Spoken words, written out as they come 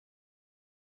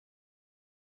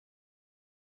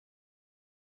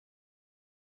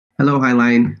Hello,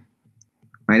 Highline.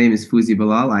 My name is Fouzi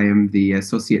Bilal. I am the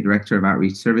Associate Director of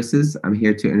Outreach Services. I'm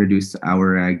here to introduce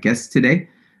our guests today.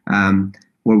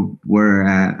 We're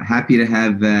happy to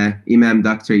have Imam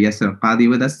Dr. Yasir Qadhi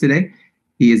with us today.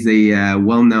 He is a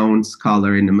well-known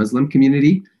scholar in the Muslim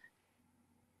community.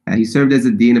 He served as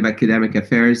the Dean of Academic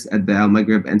Affairs at the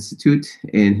Al-Maghrib Institute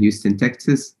in Houston,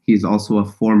 Texas. He's also a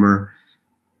former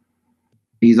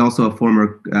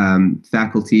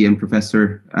faculty and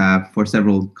professor for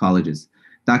several colleges.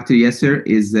 Dr. Yasir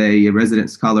is a resident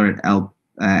scholar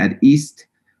at East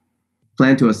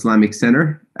Planto Islamic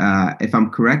Center. If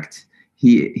I'm correct,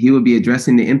 he will be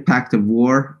addressing the impact of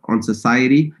war on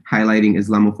society, highlighting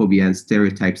Islamophobia and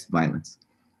stereotypes of violence.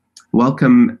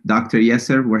 Welcome, Dr.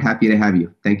 Yasir. We're happy to have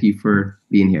you. Thank you for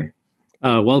being here.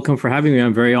 Welcome for having me.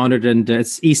 I'm very honored. And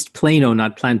it's East Plano,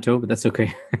 not Planto, but that's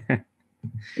okay.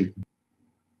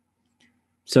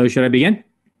 So should I begin?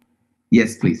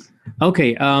 Yes, please.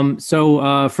 Okay.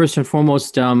 So first and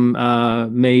foremost,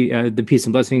 may the peace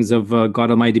and blessings of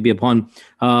God Almighty be upon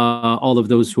all of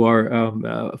those who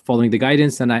are following the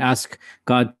guidance. And I ask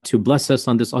God to bless us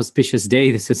on this auspicious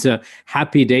day. This is a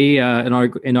happy day,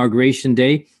 inauguration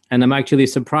day. And I'm actually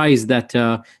surprised that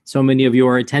so many of you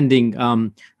are attending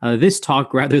this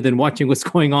talk rather than watching what's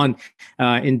going on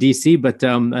in DC. But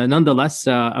nonetheless,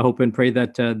 I hope and pray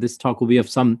that this talk will be of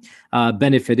some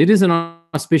benefit. It is an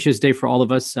auspicious day for all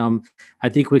of us. I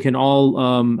think we can all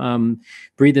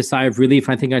breathe a sigh of relief.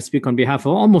 I think I speak on behalf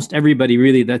of almost everybody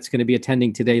really that's going to be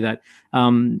attending today, that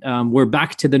we're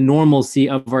back to the normalcy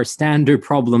of our standard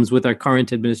problems with our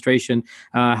current administration,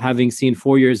 having seen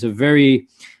 4 years of very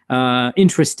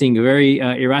interesting, very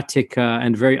erratic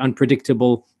and very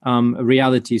unpredictable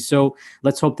reality. So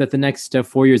let's hope that the next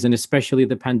 4 years, and especially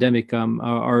the pandemic,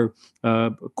 are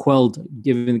quelled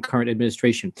given the current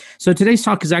administration. So today's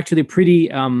talk is actually pretty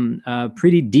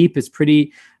deep. It's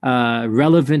pretty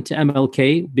relevant to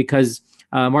MLK because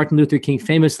Martin Luther King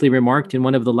famously remarked in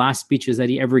one of the last speeches that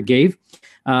he ever gave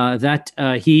that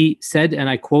he said, and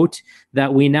I quote,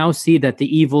 that we now see that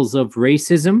the evils of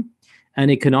racism and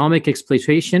economic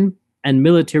exploitation and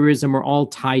militarism are all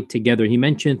tied together. He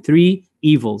mentioned three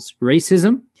evils: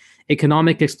 racism,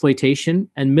 economic exploitation,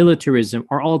 and militarism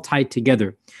are all tied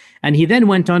together. And he then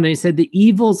went on and he said the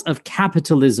evils of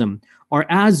capitalism are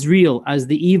as real as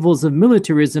the evils of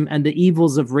militarism and the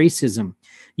evils of racism.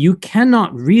 You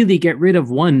cannot really get rid of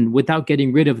one without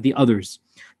getting rid of the others.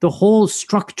 The whole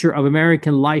structure of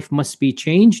American life must be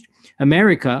changed.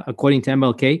 America, according to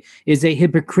MLK, is a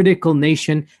hypocritical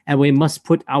nation, and we must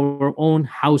put our own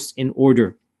house in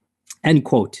order. End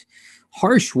quote.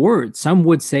 Harsh words, some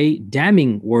would say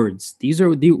damning words. These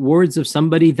are the words of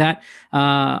somebody that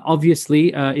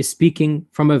obviously is speaking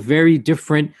from a very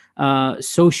different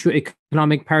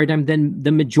socioeconomic paradigm than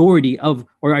the majority of,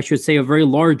 or I should say a very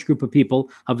large group of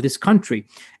people of this country.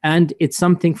 And it's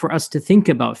something for us to think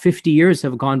about. 50 years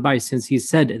have gone by since he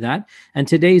said that. And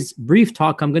today's brief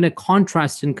talk, I'm going to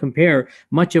contrast and compare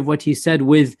much of what he said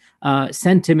with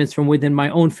sentiments from within my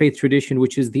own faith tradition,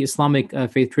 which is the Islamic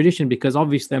faith tradition, because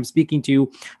obviously I'm speaking to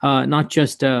you not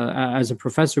just as a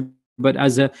professor, but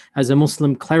as a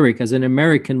Muslim cleric, as an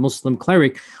American Muslim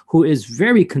cleric who is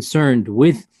very concerned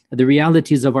with the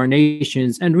realities of our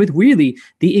nations and with really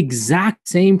the exact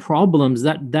same problems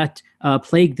that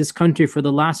plagued this country for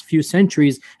the last few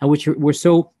centuries and which were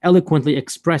so eloquently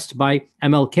expressed by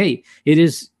MLK. It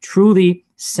is truly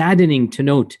saddening to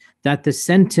note that the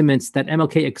sentiments that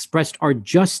MLK expressed are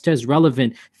just as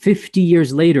relevant 50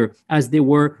 years later as they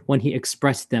were when he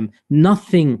expressed them.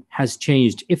 Nothing has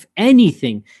changed. If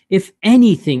anything,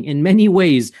 in many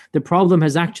ways, the problem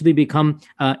has actually become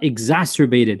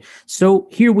exacerbated. So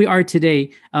here we are today,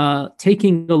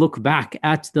 taking a look back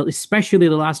at especially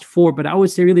the last 4, but I would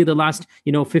say really the last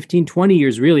 15, 20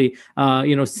 years, really,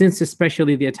 since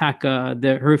especially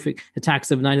the horrific attacks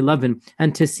of 9/11,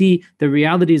 and to see the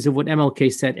realities of what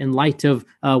MLK said in light of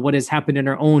what has happened in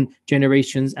our own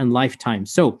generations and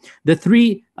lifetimes. So the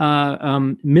three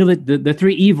the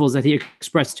three evils that he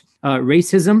expressed: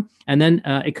 racism, and then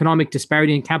economic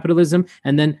disparity and capitalism,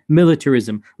 and then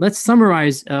militarism. Let's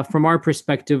summarize from our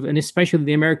perspective, and especially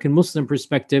the American Muslim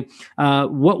perspective,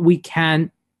 what we can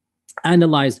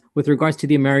analyze with regards to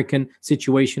the American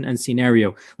situation and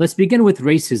scenario. Let's begin with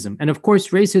racism. And of course,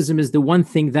 racism is the one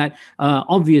thing that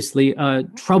obviously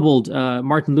troubled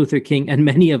Martin Luther King and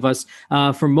many of us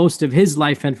for most of his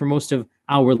life and for most of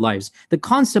our lives. The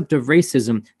concept of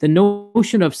racism, the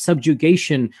notion of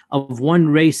subjugation of one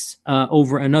race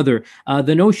over another,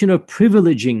 the notion of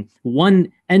privileging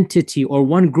one entity or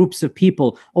one groups of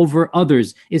people over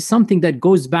others is something that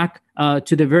goes back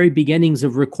to the very beginnings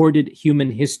of recorded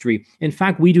human history. In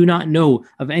fact, we do not know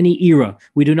of any era,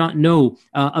 we do not know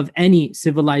of any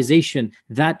civilization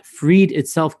that freed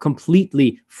itself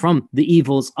completely from the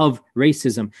evils of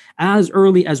racism. As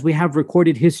early as we have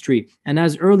recorded history, and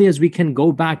as early as we can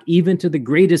go back even to the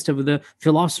greatest of the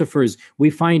philosophers, we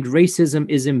find racism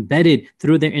is embedded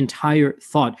through their entire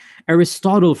thought.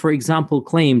 Aristotle, for example,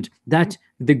 claimed that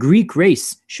the Greek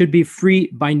race should be free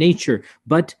by nature,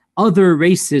 but other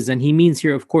races, and he means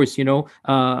here, of course,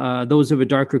 those of a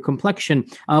darker complexion,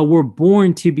 were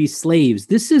born to be slaves.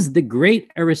 This is the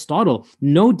great Aristotle.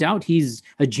 No doubt he's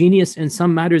a genius in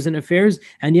some matters and affairs,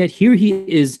 and yet here he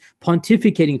is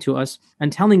pontificating to us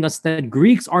and telling us that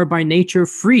Greeks are by nature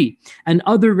free, and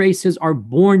other races are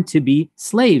born to be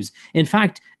slaves. In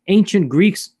fact, ancient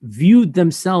Greeks viewed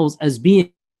themselves as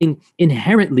being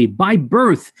inherently, by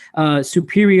birth,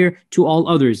 superior to all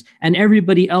others, and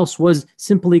everybody else was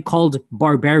simply called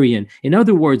barbarian. In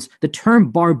other words, the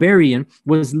term barbarian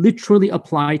was literally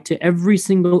applied to every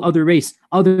single other race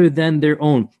other than their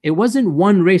own. It wasn't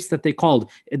one race that they called.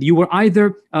 You were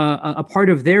either a part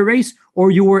of their race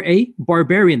or you were a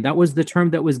barbarian. That was the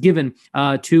term that was given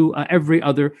to every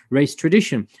other race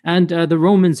tradition. And the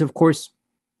Romans, of course,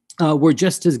 were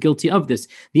just as guilty of this.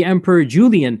 The Emperor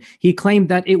Julian, he claimed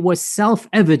that it was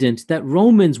self-evident that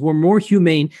Romans were more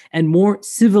humane and more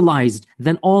civilized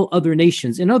than all other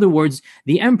nations. In other words,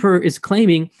 the emperor is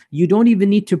claiming you don't even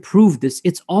need to prove this.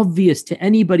 It's obvious to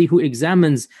anybody who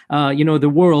examines,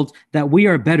 the world that we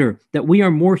are better, that we are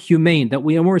more humane, that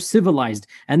we are more civilized.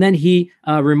 And then he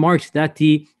remarked that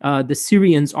the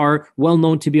Syrians are well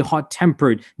known to be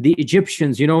hot-tempered. The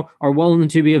Egyptians, are well known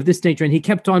to be of this nature. And he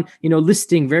kept on,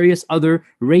 listing various other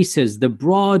races, the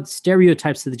broad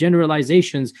stereotypes, the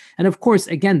generalizations. And of course,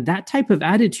 again, that type of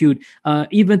attitude,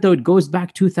 even though it goes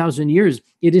back 2,000 years,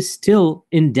 it is still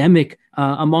endemic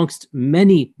amongst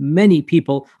many, many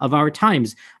people of our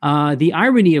times. The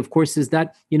irony, of course, is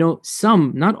that,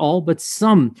 some, not all, but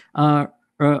some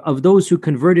of those who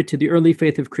converted to the early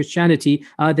faith of Christianity,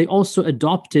 they also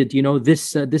adopted,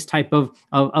 this type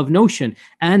of notion.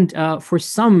 And for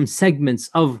some segments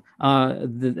of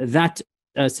that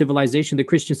civilization, the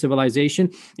Christian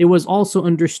civilization, it was also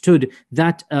understood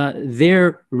that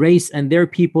their race and their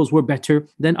peoples were better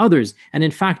than others. And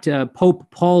in fact, Pope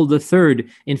Paul III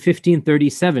in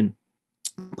 1537,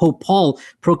 Pope Paul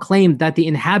proclaimed that the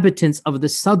inhabitants of the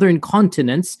southern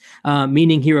continents,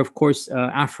 meaning here, of course,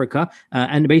 Africa,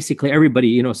 and basically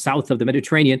everybody, south of the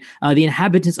Mediterranean, the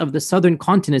inhabitants of the southern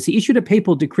continents, he issued a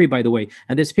papal decree, by the way,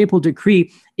 and this papal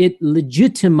decree, it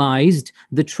legitimized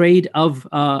the trade of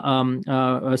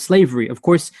slavery. Of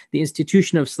course, the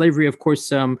institution of slavery, of course,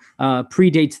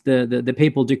 predates the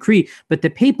papal decree, but the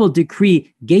papal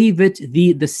decree gave it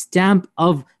the stamp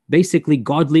of basically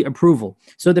godly approval.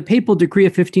 So the papal decree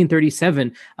of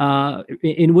 1537,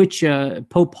 in which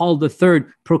Pope Paul III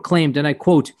proclaimed, and I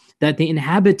quote, that the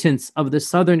inhabitants of the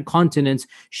southern continents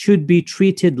should be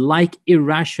treated like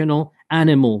irrational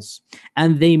animals,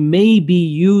 and they may be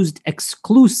used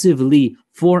exclusively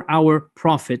for our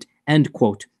profit, end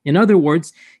quote. In other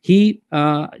words, he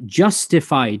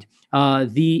justified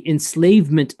the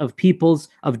enslavement of peoples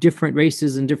of different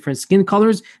races and different skin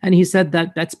colors. And he said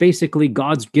that that's basically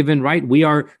God's given right. We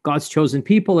are God's chosen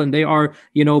people and they are,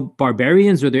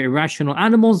 barbarians or they're irrational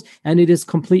animals. And it is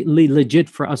completely legit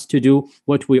for us to do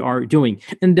what we are doing.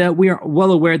 And we are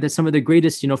well aware that some of the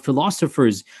greatest,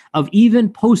 philosophers of even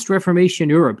post-Reformation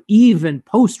Europe,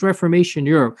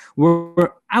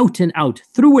 were out and out,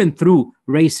 through and through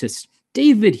racist.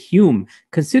 David Hume,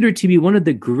 considered to be one of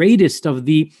the greatest of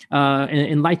the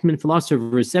Enlightenment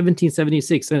philosophers,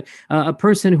 1776, a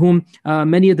person whom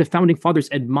many of the founding fathers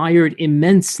admired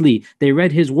immensely. They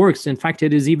read his works. In fact,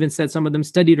 it is even said some of them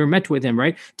studied or met with him,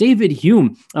 right? David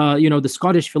Hume, the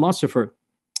Scottish philosopher,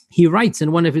 he writes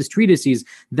in one of his treatises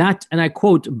that, and I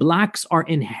quote, blacks are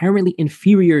inherently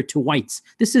inferior to whites.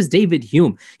 This is David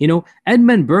Hume.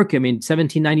 Edmund Burke,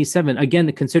 1797,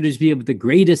 again, considered to be of the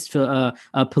greatest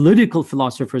political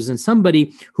philosophers and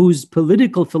somebody whose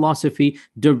political philosophy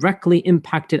directly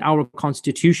impacted our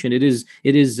Constitution. It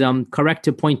is correct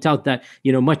to point out that,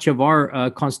 much of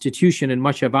our Constitution and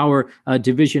much of our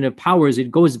division of powers,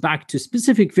 it goes back to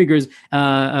specific figures.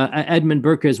 Edmund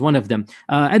Burke is one of them.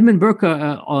 Edmund Burke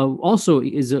also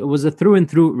was a through and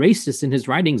through racist in his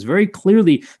writings, very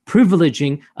clearly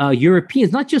privileging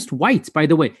Europeans, not just whites, by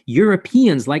the way,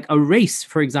 Europeans like a race,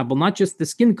 for example, not just the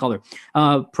skin color.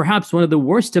 Perhaps one of the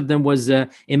worst of them was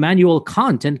Immanuel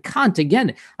Kant. And Kant,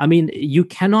 again, you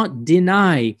cannot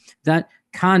deny that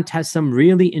Kant has some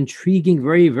really intriguing,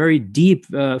 very, very deep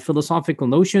philosophical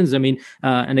notions. I mean,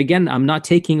 and again, I'm not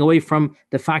taking away from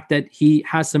the fact that he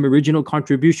has some original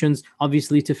contributions,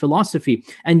 obviously, to philosophy.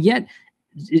 And yet,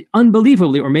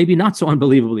 unbelievably, or maybe not so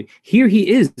unbelievably, here he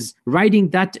is writing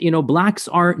that, blacks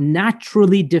are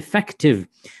naturally defective.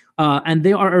 And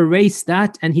they are a race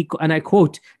that, and I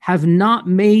quote, have not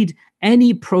made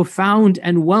any profound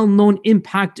and well-known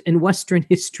impact in Western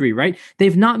history, right?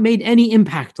 They've not made any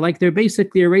impact. Like, they're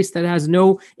basically a race that has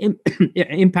no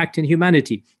impact in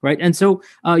humanity, right? And so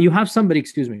you have somebody,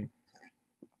 excuse me,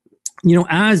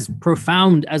 as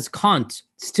profound as Kant,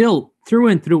 still through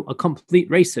and through a complete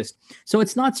racist. So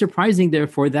it's not surprising,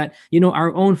 therefore, that,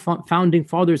 our own founding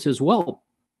fathers as well,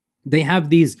 they have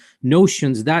these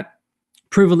notions that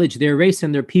privilege their race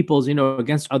and their peoples,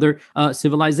 against other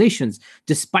civilizations,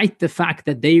 despite the fact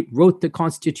that they wrote the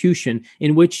Constitution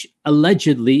in which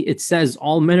allegedly it says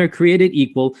all men are created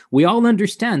equal. We all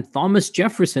understand Thomas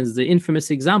Jefferson's the infamous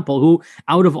example, who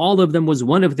out of all of them was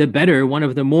one of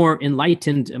the more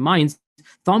enlightened minds.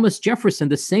 Thomas Jefferson,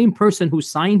 the same person who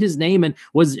signed his name and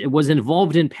was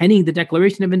involved in penning the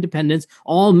Declaration of Independence,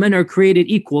 all men are created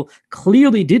equal,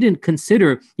 clearly didn't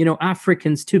consider,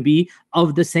 Africans to be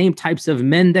of the same types of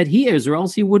men that he is, or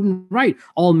else he wouldn't write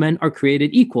all men are created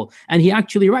equal. And he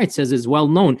actually writes, as is well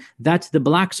known, that the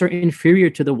blacks are inferior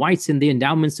to the whites in the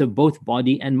endowments of both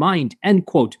body and mind, end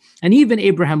quote. And even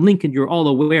Abraham Lincoln, you're all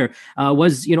aware,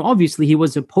 was, obviously he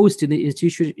was opposed to the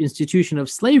institution of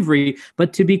slavery,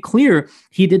 but to be clear,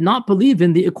 he did not believe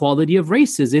in the equality of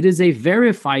races. It is a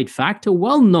verified fact, a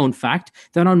well-known fact,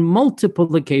 that on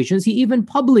multiple occasions, he even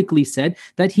publicly said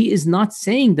that he is not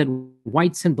saying that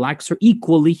whites and blacks are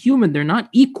equally human. They're not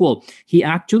equal. He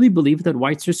actually believed that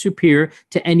whites are superior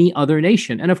to any other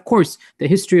nation. And of course, the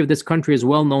history of this country is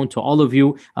well known to all of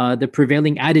you. The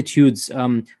prevailing attitudes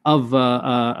of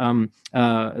the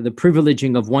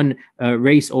privileging of one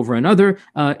race over another,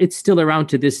 it's still around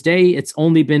to this day. It's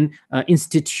only been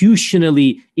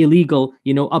institutionally illegal,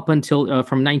 up until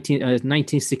from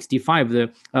 1965,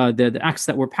 the acts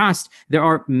that were passed. There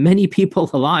are many people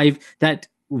alive that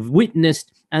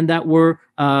witnessed and that were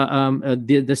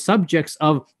the subjects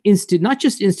of not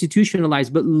just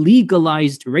institutionalized, but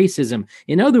legalized racism.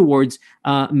 In other words,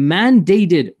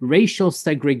 mandated racial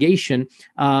segregation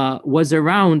was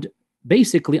around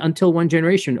basically until one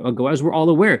generation ago, as we're all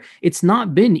aware. It's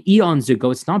not been eons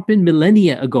ago. It's not been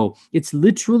millennia ago. It's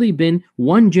literally been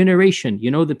one generation.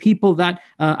 The people that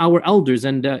our elders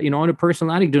and, on a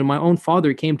personal anecdote, my own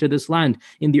father came to this land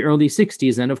in the early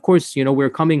 60s. And of course, we're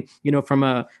coming, from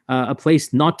a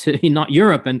place not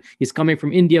Europe, and he's coming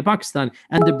from India, Pakistan,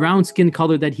 and the brown skin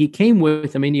color that he came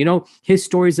with. I mean, his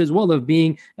stories as well of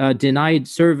being denied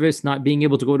service, not being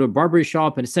able to go to a barber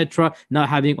shop, etc., not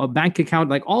having a bank account,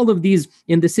 like all of these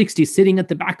in the 60s, sitting at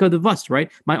the back of the bus,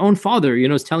 right? My own father,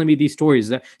 is telling me these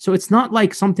stories. So it's not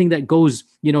like something that goes,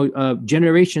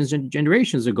 generations and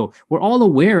generations ago. We're all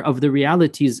aware of the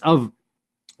realities of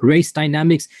race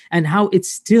dynamics and how it's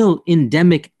still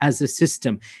endemic as a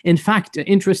system. In fact,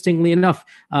 interestingly enough,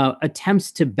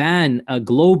 attempts to ban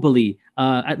globally,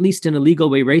 at least in a legal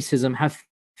way, racism have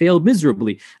failed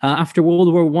miserably. After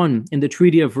World War I, in the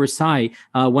Treaty of Versailles,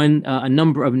 when a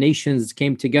number of nations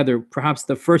came together, perhaps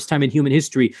the first time in human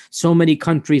history, so many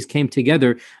countries came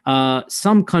together.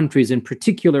 Some countries, in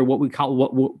particular, what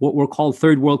were called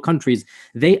third world countries,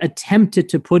 they attempted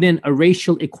to put in a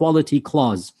racial equality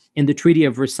clause in the Treaty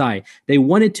of Versailles. They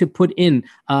wanted to put in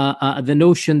the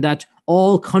notion that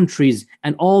all countries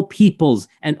and all peoples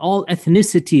and all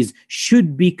ethnicities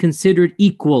should be considered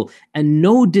equal, and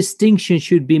no distinction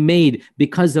should be made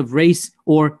because of race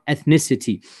or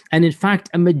ethnicity. And in fact,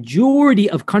 a majority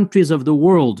of countries of the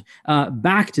world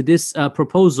backed this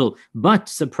proposal. But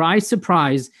surprise,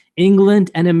 surprise,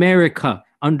 England and America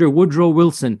under Woodrow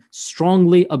Wilson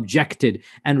strongly objected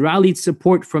and rallied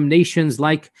support from nations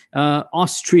like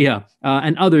Austria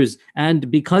and others.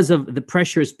 And because of the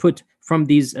pressures put from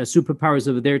these superpowers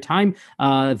of their time,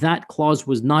 that clause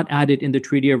was not added in the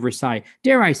Treaty of Versailles.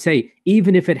 Dare I say,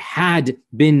 even if it had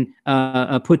been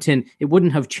put in, it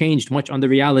wouldn't have changed much on the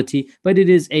reality, but it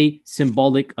is a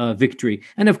symbolic victory.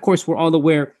 And of course, we're all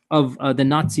aware of the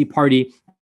Nazi Party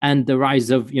and the rise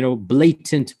of,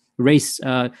 blatant race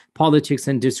politics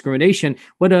and discrimination.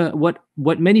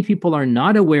 What many people are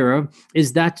not aware of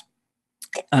is that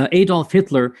Adolf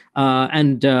Hitler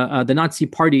and the Nazi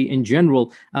Party in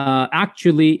general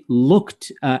actually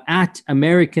looked at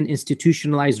American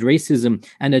institutionalized racism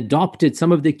and adopted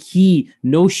some of the key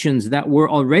notions that were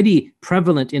already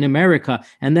prevalent in America,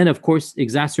 and then, of course,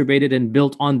 exacerbated and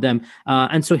built on them.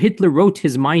 And so Hitler wrote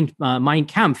his Mein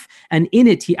Kampf, and in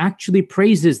it, he actually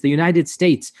praises the United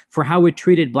States for how it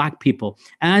treated Black people.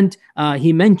 And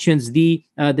he mentions the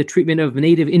treatment of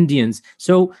Native Indians.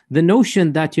 So the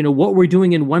notion that, what we're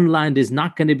doing in one land is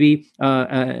not going to be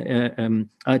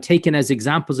taken as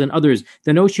examples in others.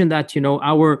 The notion that,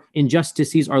 our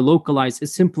injustices are localized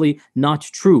is simply not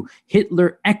true.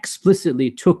 Hitler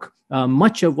explicitly took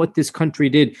much of what this country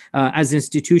did as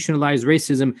institutionalized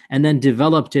racism, and then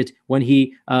developed it when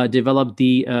he developed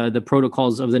the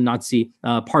protocols of the Nazi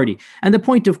Party. And the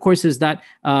point, of course, is that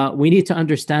we need to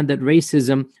understand that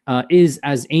racism is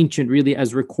as ancient, really,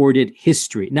 as recorded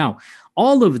history. Now,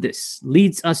 all of this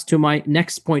leads us to my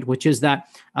next point, which is that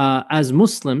as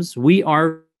Muslims, we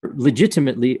are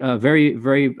legitimately very,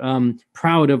 very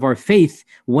proud of our faith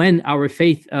when our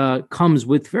faith comes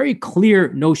with very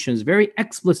clear notions, very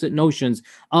explicit notions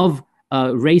of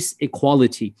race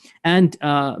equality. And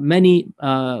many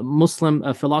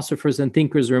Muslim philosophers and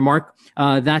thinkers remark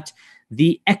that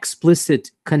the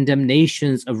explicit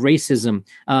condemnations of racism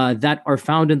that are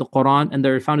found in the Quran and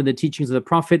that are found in the teachings of the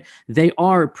Prophet, they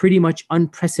are pretty much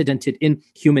unprecedented in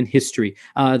human history.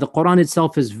 The Quran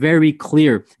itself is very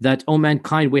clear that, O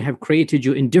mankind, we have created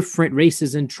you in different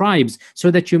races and tribes so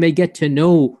that you may get to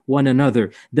know one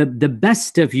another. The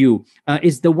best of you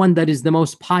is the one that is the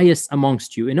most pious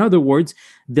amongst you. In other words,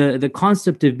 the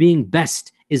concept of being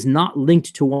best is not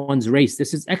linked to one's race.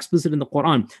 This is explicit in the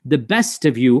Quran. The best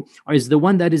of you is the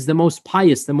one that is the most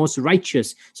pious, the most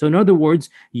righteous. So in other words,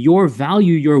 your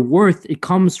value, your worth, it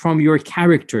comes from your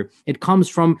character. It comes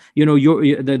from,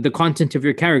 the content of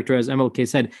your character, as MLK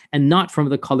said, and not from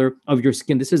the color of your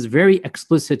skin. This is very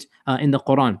explicit in the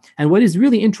Quran. And what is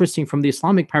really interesting from the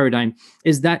Islamic paradigm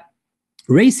is that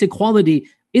race equality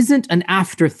isn't an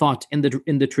afterthought in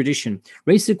the tradition.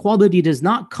 Race equality does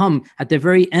not come at the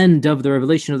very end of the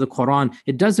revelation of the Quran.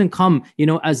 It doesn't come,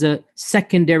 as a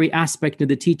secondary aspect of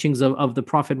the teachings of the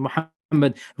Prophet Muhammad.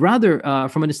 Rather,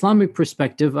 from an Islamic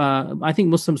perspective, I think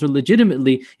Muslims are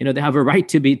legitimately, they have a right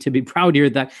to be proud here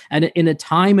that, and in a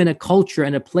time and a culture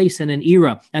and a place and an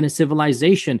era and a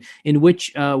civilization in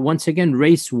which, once again,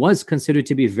 race was considered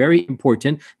to be very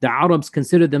important. The Arabs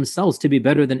considered themselves to be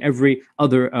better than every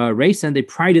other race, and they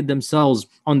prided themselves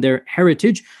on their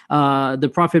heritage.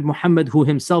 The Prophet Muhammad, who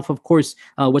himself, of course,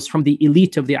 was from the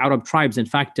elite of the Arab tribes. In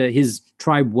fact, his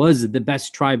tribe was the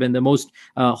best tribe and the most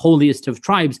holiest of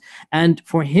tribes. And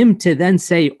for him to then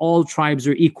say all tribes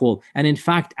are equal, and in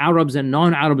fact, Arabs and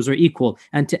non-Arabs are equal,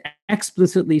 and to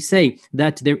explicitly say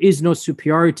that there is no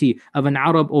superiority of an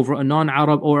Arab over a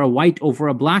non-Arab or a white over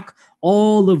a black,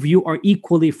 all of you are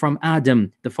equally from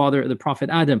Adam, the father of the Prophet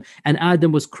Adam. And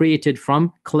Adam was created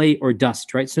from clay or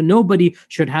dust, right? So nobody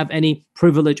should have any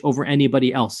privilege over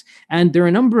anybody else. And there are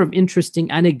a number of interesting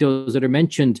anecdotes that are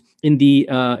mentioned in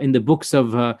the books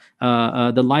of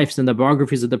the lives and the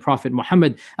biographies of the Prophet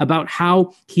Muhammad about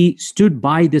how he stood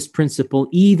by this principle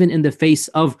even in the face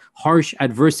of harsh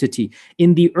adversity.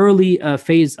 In the early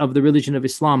phase of the religion of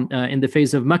Islam, in the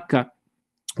phase of Mecca,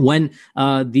 when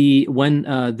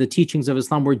the teachings of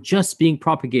Islam were just being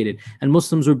propagated and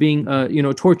Muslims were being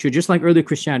tortured, just like early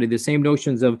Christianity, the same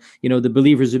notions of the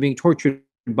believers are being tortured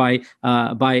by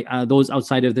those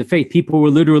outside of the faith. People were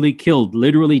literally killed,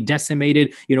 literally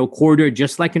decimated, quartered,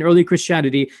 just like in early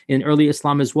Christianity, in early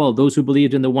Islam as well. Those who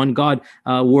believed in the one God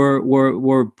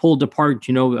were pulled apart,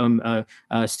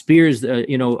 spears,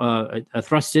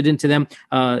 thrusted into them.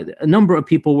 A number of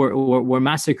people were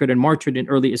massacred and martyred in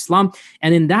early Islam.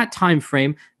 And in that time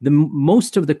frame,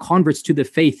 most of the converts to the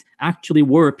faith actually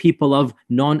were people of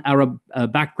non-Arab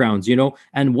backgrounds,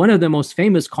 and one of the most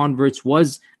famous converts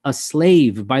was a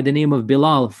slave by the name of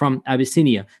Bilal from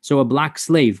Abyssinia, so a black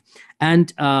slave.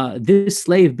 And this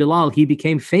slave, Bilal, he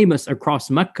became famous across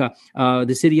Mecca,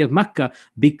 the city of Mecca,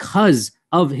 because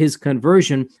of his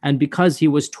conversion and because he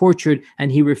was tortured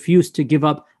and he refused to give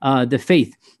up the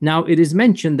faith. Now, it is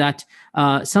mentioned that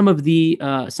some of the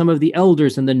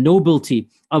elders and the nobility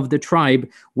of the tribe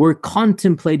were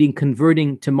contemplating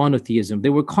converting to monotheism. They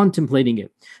were contemplating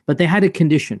it, but they had a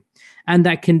condition. And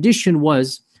that condition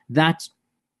was that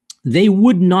they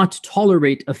would not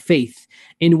tolerate a faith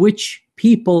in which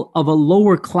people of a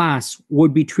lower class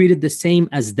would be treated the same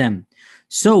as them.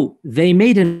 So they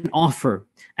made an offer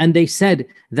and they said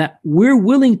that we're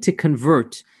willing to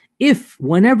convert if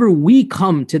whenever we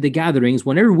come to the gatherings,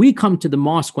 whenever we come to the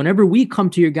mosque, whenever we come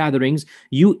to your gatherings,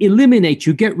 you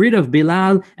get rid of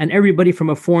Bilal and everybody from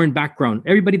a foreign background,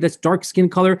 everybody that's dark skin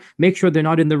color, make sure they're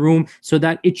not in the room, so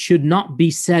that it should not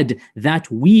be said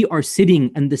that we are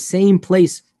sitting in the same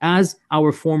place as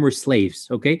our former slaves.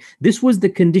 Okay, this was the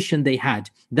condition they had,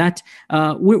 that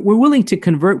we're willing to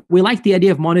convert. We like the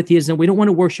idea of monotheism. We don't want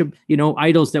to worship,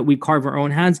 idols that we carve our own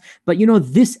hands. But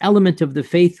this element of the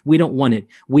faith, we don't want it.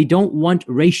 We don't want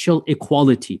racial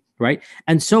equality, right?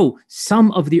 And so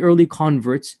some of the early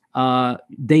converts,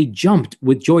 they jumped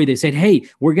with joy. They said, "Hey,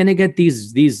 we're going to get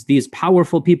these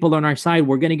powerful people on our side.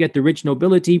 We're going to get the rich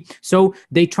nobility." So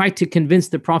they tried to convince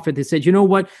the Prophet. They said, "You know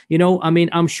what?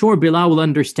 I'm sure Bilal will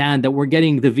understand that we're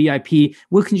getting the VIP.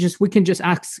 We can just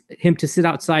ask him to sit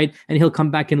outside and he'll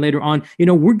come back in later on.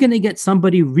 We're going to get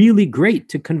somebody really great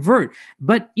to convert.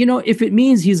 But if it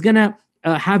means he's going to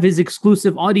have his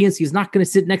exclusive audience, he's not going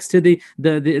to sit next to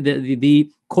the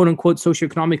quote unquote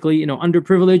socioeconomically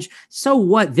underprivileged, so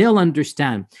what? They'll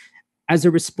understand." As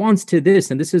a response to this,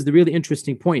 and this is the really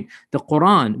interesting point, the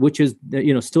Quran, which is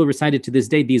still recited to this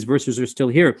day, these verses are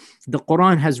still here. The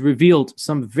Quran has revealed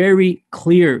some very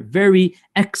clear, very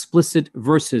explicit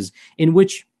verses in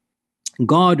which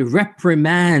God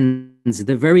reprimands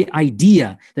the very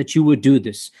idea that you would do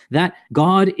this, that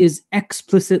God is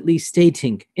explicitly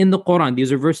stating in the Quran,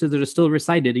 these are verses that are still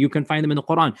recited, you can find them in the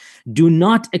Quran, "Do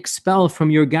not expel from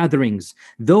your gatherings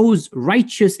those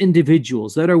righteous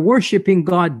individuals that are worshiping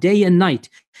God day and night,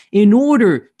 in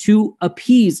order to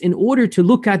appease, in order to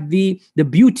look at the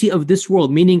beauty of this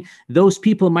world," meaning those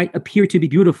people might appear to be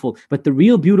beautiful, but the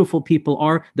real beautiful people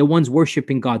are the ones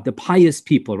worshiping God, the pious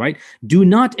people, right? "Do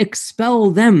not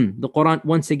expel them," the Quran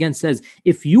once again says.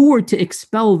 If you were to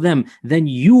expel them, then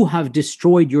you have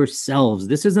destroyed yourselves.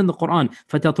 This is in the Quran.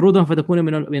 فَتَطْرُدَهُمْ فَتَكُونَ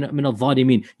مِنَ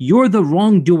الظَّالِمِينَ. You're the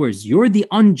wrongdoers. You're the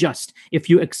unjust if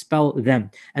you expel them.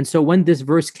 And so when this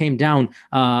verse came down,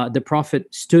 the Prophet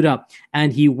stood up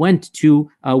and he went to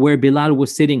where Bilal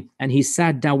was sitting, and he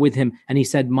sat down with him, and he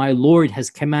said, "My Lord has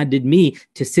commanded me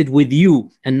to sit with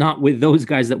you and not with those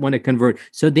guys that want to convert."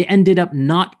 So they ended up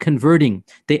not converting.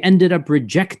 They ended up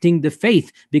rejecting the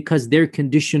faith because their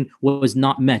condition was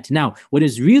not met. Now, what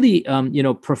is really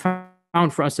profound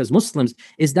for us as Muslims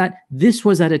is that this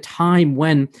was at a time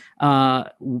when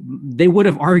they would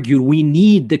have argued, we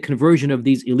need the conversion of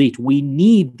these elite. We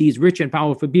need these rich and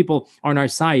powerful people on our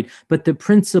side. But the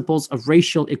principles of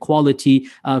racial equality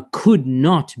could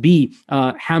not be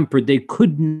hampered. They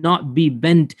could not be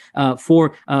bent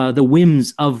for the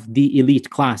whims of the elite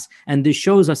class. And this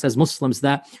shows us as Muslims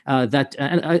that,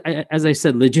 as I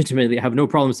said, legitimately, I have no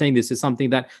problem saying this is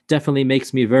something that definitely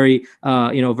makes me very,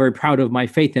 very proud of my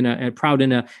faith, and proud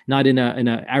in a, not in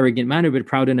a arrogant manner, but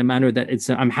proud in a manner that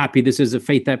I'm happy this is a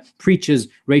faith that preaches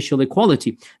racial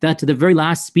equality. That the very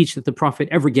last speech that the Prophet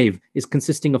ever gave is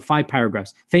consisting of 5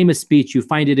 paragraphs. Famous speech. You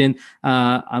find it in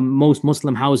most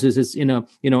Muslim houses. It's in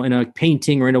a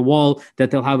painting or in a wall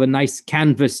that they'll have a nice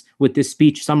canvas with this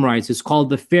speech summarized. It's called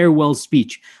the farewell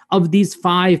speech. Of these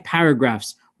 5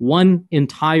 paragraphs, one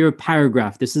entire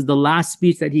paragraph, this is the last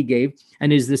speech that he gave,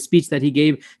 and is the speech that he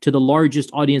gave to the largest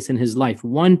audience in his life.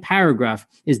 One paragraph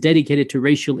is dedicated to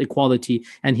racial equality.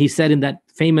 And he said in that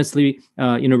famously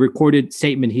recorded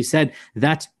statement, he said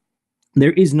that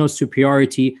there is no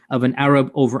superiority of an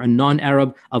Arab over a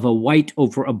non-Arab, of a white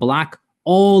over a black.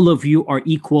 All of you are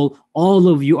equal. All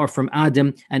of you are from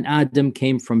Adam, and Adam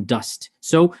came from dust.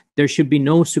 So there should be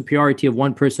no superiority of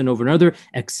one person over another,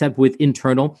 except with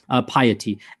internal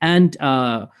piety. And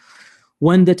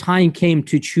when the time came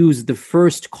to choose the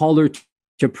first caller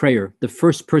to prayer, the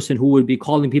first person who would be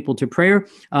calling people to prayer,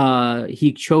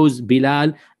 he chose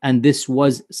Bilal. And this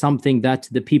was something that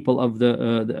the people of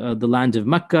the land of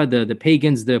Mecca, the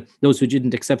pagans, those who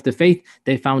didn't accept the faith,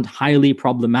 they found highly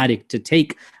problematic to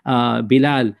take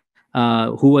Bilal,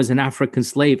 who was an African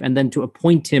slave, and then to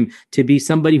appoint him to be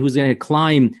somebody who's going to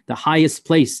climb the highest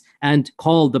place and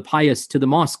call the pious to the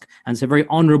mosque. And it's a very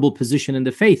honorable position in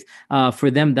the faith. For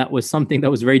them, that was something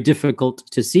that was very difficult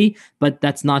to see, but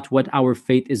that's not what our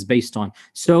faith is based on.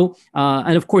 So,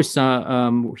 and of course, here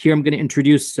I'm going to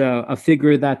introduce a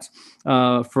figure that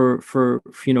for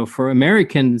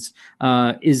Americans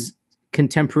is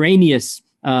contemporaneous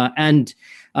and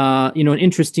an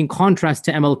interesting contrast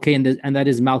to MLK, and that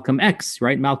is Malcolm X,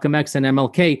 right? Malcolm X and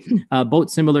MLK, both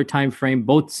similar time frame,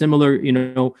 both similar,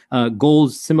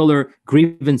 goals, similar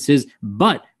grievances.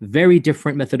 But very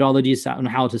different methodologies on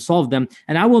how to solve them.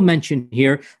 And I will mention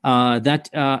here that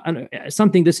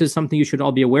this is something you should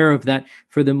all be aware of, that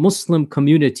for the Muslim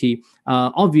community,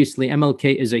 obviously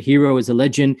MLK is a hero, is a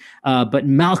legend, but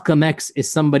Malcolm X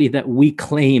is somebody that we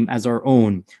claim as our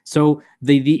own. So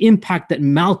the impact that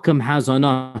Malcolm has on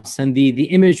us, and the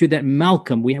imagery that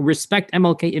Malcolm, we respect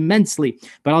MLK immensely,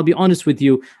 but I'll be honest with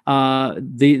you,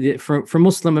 for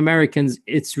Muslim Americans,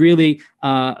 it's really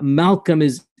Malcolm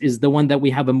is the one that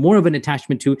we have more of an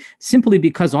attachment to, simply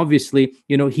because obviously,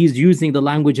 he's using the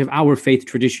language of our faith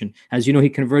tradition. As you know, he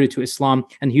converted to Islam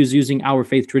and he was using our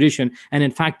faith tradition. And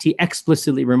in fact, he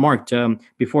explicitly remarked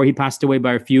before he passed away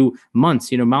by a few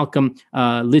months, Malcolm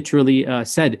literally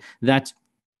said that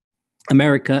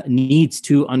America needs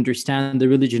to understand the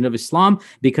religion of Islam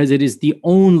because it is the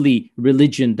only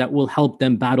religion that will help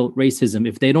them battle racism.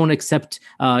 If they don't accept,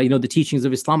 the teachings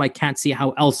of Islam, I can't see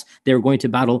how else they're going to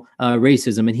battle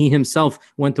racism. And he himself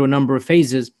went through a number of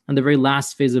phases. And the very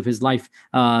last phase of his life,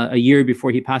 a year before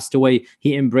he passed away,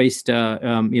 he embraced,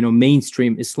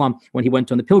 mainstream Islam when he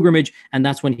went on the pilgrimage, and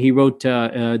that's when he wrote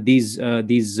these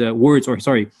words,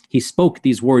 he spoke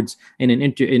these words in an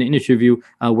interview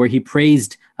where he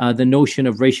praised the notion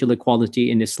of racial equality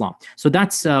in Islam. So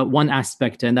that's one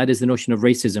aspect, and that is the notion of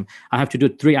racism. I have to do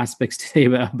 3 aspects today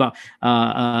about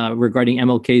regarding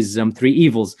MLK's 3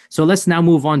 evils. So let's now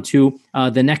move on to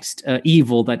the next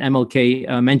evil that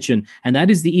MLK mentioned, and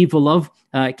that is the evil of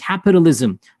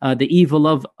capitalism, the evil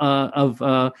of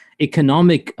the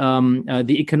economic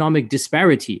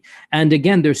disparity. And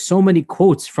again, there's so many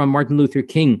quotes from Martin Luther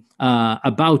King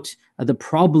about the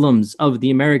problems of the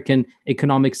American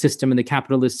economic system and the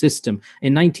capitalist system.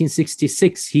 In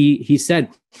 1966, he said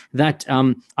that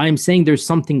I am saying there's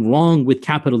something wrong with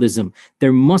capitalism.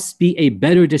 There must be a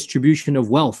better distribution of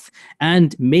wealth,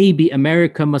 and maybe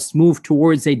America must move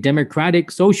towards a democratic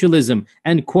socialism,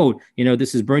 end quote.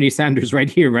 This is Bernie Sanders right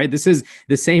here, right? This is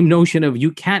the same notion of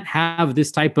you can't have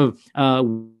this type of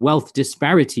wealth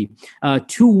disparity.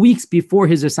 2 weeks before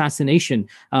his assassination,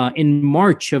 in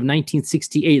March of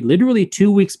 1968, literally 2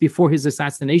 weeks before his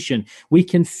assassination, we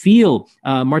can feel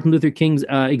Martin Luther King's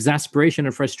exasperation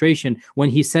and frustration when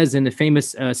he says in the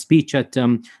famous speech at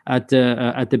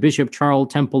the Bishop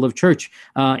Charles Temple of Church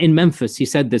in Memphis. He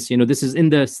said this. This is in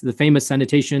the famous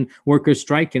sanitation workers'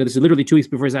 strike. This is literally 2 weeks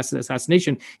before his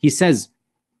assassination. He says,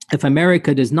 if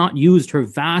America does not use her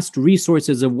vast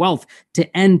resources of wealth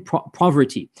to end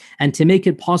poverty and to make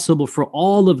it possible for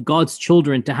all of God's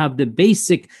children to have the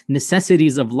basic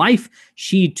necessities of life,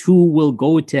 she too will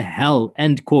go to hell,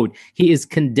 end quote. He is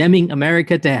condemning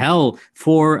America to hell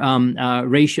for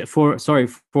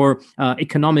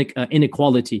economic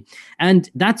inequality. And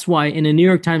that's why in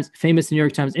a famous New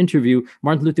York Times interview,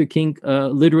 Martin Luther King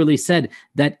literally said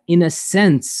that in a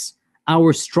sense,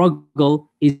 our struggle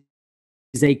is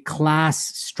a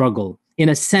class struggle. In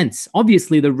a sense,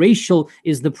 obviously the racial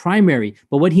is the primary,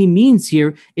 but what he means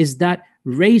here is that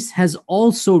race has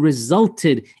also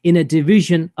resulted in a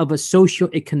division of a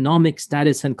socio-economic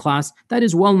status and class that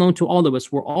is well known to all of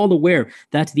us. We're all aware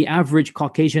that the average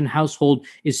Caucasian household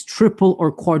is triple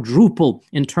or quadruple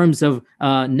in terms of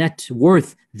net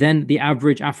worth than the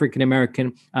average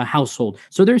African-American household.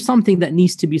 So there's something that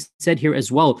needs to be said here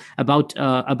as well about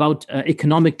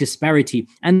economic disparity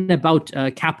and about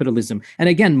capitalism. And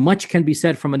again, much can be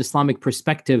said from an Islamic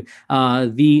perspective.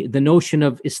 The notion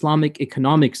of Islamic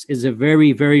economics is a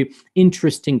very, very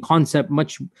interesting concept,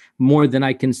 much more than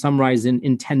I can summarize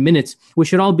in 10 minutes. We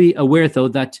should all be aware, though,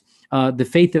 that the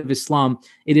faith of Islam,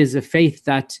 it is a faith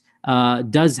that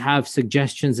does have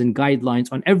suggestions and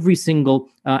guidelines on every single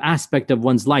aspect of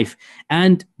one's life.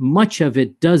 And much of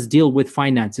it does deal with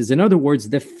finances. In other words,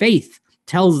 the faith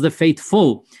tells the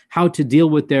faithful how to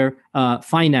deal with their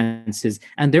finances.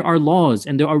 And there are laws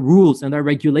and there are rules and there are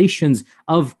regulations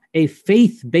of a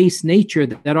faith-based nature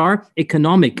that are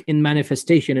economic in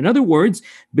manifestation. In other words,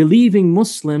 believing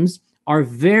Muslims are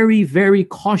very, very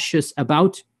cautious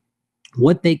about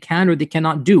what they can or they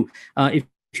cannot do. If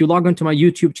you log onto my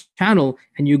YouTube channel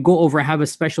and you go over, I have a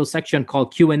special section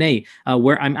called Q&A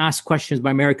where I'm asked questions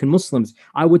by American Muslims.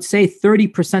 I would say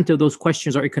 30% of those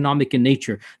questions are economic in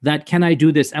nature. That, can I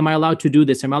do this? Am I allowed to do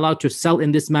this? Am I allowed to sell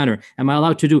in this manner? Am I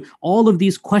allowed to do all of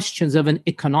these questions of an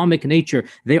economic nature?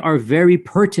 They are very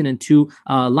pertinent to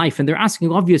life. And they're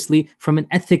asking, obviously, from an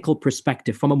ethical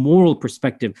perspective, from a moral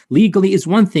perspective. Legally is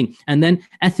one thing, and then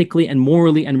ethically and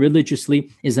morally and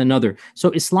religiously is another.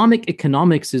 So Islamic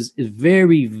economics is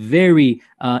very, very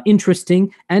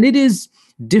interesting, and it is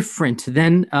different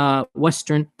than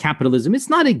Western capitalism. It's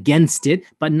not against it,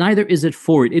 but neither is it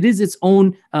for it. It is its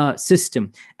own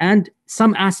system. And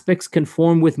some aspects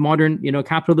conform with modern,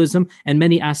 capitalism, and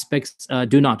many aspects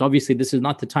do not. Obviously, this is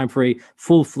not the time for a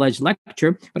full-fledged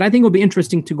lecture, but I think it will be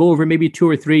interesting to go over maybe 2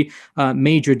 or 3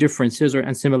 major differences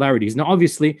and similarities. Now,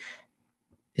 obviously,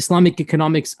 Islamic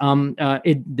economics,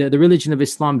 the religion of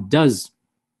Islam does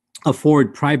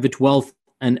afford private wealth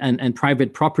and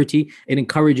private property. It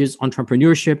encourages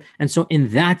entrepreneurship. And so in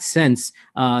that sense,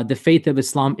 the faith of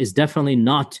Islam is definitely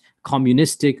not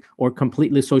communistic or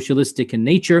completely socialistic in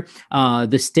nature.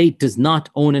 The state does not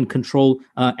own and control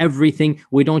everything.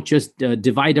 We don't just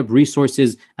divide up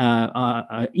resources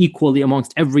equally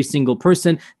amongst every single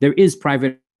person. There is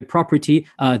private property.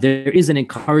 There is an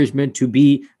encouragement to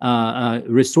be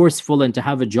resourceful and to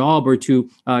have a job, or to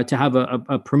have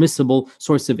a permissible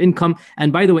source of income.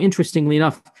 And by the way, interestingly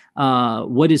enough,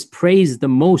 what is praised the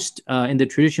most in the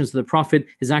traditions of the Prophet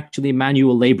is actually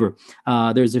manual labor.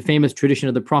 There's a famous tradition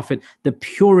of the Prophet: the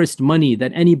purest money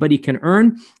that anybody can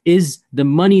earn is the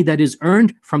money that is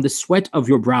earned from the sweat of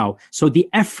your brow. So the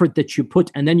effort that you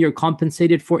put and then you're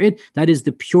compensated for it, that is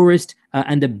the purest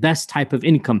and the best type of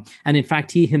income. And in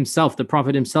fact, he himself, the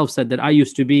Prophet himself, said that I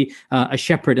used to be a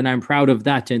shepherd, and I'm proud of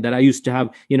that, and that I used to have,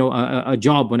 a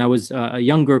job when I was a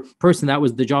younger person. That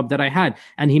was the job that I had.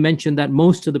 And he mentioned that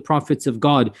most of the prophets of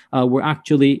God were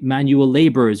actually manual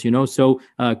laborers, so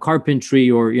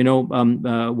carpentry, or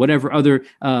whatever other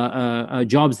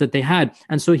jobs that they had.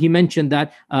 And so he mentioned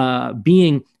that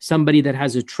being somebody that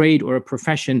has a trade or a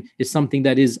profession is something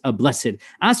that is blessed.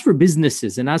 As for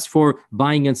businesses and as for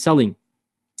buying and selling,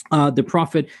 the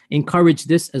Prophet encouraged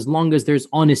this as long as there's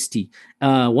honesty.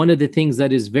 One of the things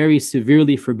that is very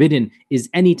severely forbidden is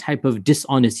any type of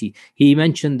dishonesty. He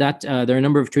mentioned that there are a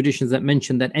number of traditions that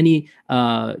mention that any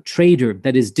trader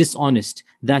that is dishonest,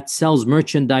 that sells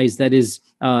merchandise that is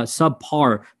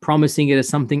subpar, promising it as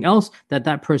something else,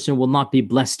 that person will not be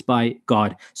blessed by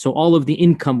God. So all of the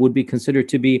income would be considered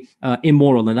to be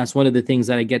immoral. And that's one of the things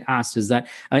that I get asked, is that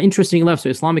interesting enough. So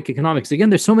Islamic economics, again,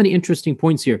 there's so many interesting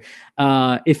points here.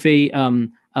 If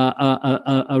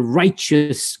a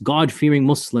righteous, God-fearing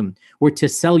Muslim were to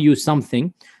sell you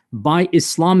something, by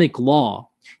Islamic law,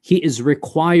 he is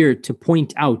required to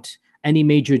point out any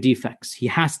major defects. He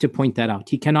has to point that out.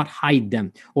 He cannot hide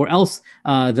them, or else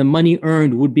the money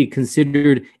earned would be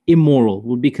considered immoral,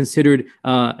 would be considered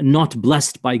not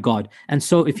blessed by God. And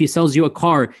so if he sells you a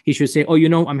car, he should say,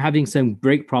 I'm having some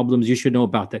brake problems. You should know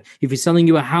about that. If he's selling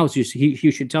you a house,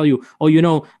 he should tell you,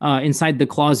 inside the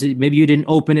closet, maybe you didn't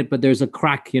open it, but there's a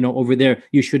crack, over there.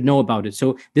 You should know about it.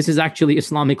 So this is actually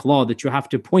Islamic law, that you have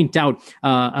to point out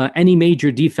any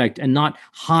major defect and not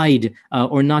hide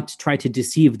or not try to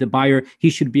deceive the buyer. He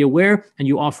should be aware, and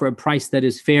you offer a price that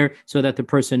is fair so that the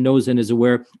person knows and is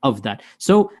aware of that.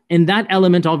 So in that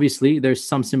element, obviously, there's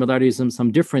some similarities and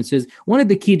some differences. One of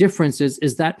the key differences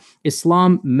is that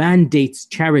Islam mandates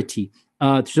charity.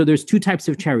 So there's 2 types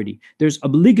of charity. There's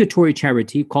obligatory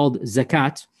charity called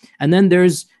zakat, and then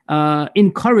there's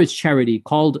encouraged charity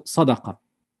called sadaqah.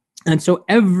 And so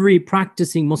every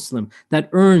practicing Muslim that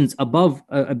earns above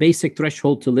a basic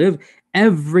threshold to live,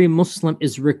 every Muslim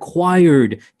is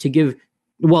required to give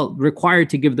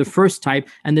the first type,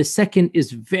 and the second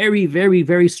is very, very,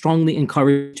 very strongly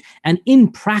encouraged. And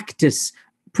in practice,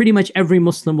 pretty much every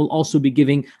Muslim will also be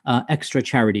giving extra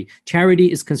charity.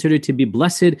 Charity is considered to be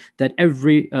blessed, that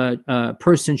every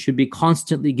person should be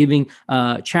constantly giving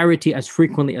charity as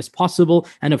frequently as possible.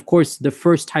 And of course, the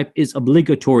first type is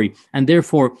obligatory. And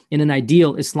therefore, in an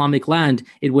ideal Islamic land,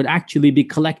 it would actually be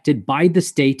collected by the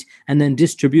state and then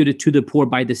distributed to the poor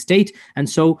by the state. And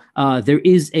so there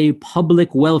is a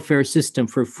public welfare system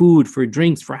for food, for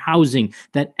drinks, for housing,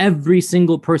 that every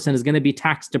single person is going to be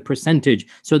taxed a percentage.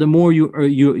 So the more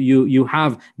you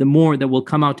have, the more that will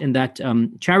come out in that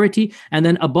charity. And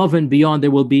then above and beyond, there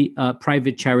will be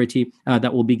private charity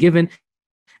that will be given.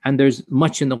 And there's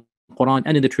much in the Quran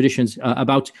and in the traditions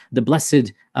about the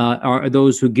blessed are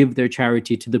those who give their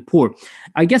charity to the poor.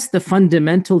 I guess the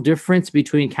fundamental difference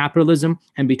between capitalism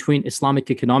and between Islamic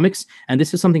economics, and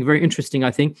this is something very interesting, I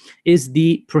think, is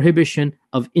the prohibition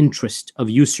of interest, of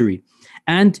usury.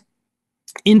 And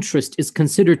interest is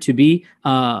considered to be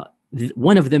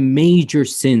one of the major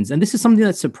sins. And this is something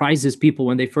that surprises people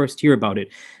when they first hear about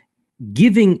it.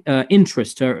 Giving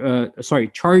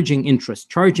charging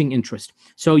interest.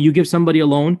 So you give somebody a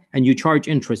loan and you charge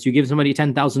interest. You give somebody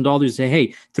 $10,000, say,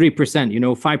 hey, 3%,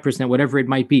 5%, whatever it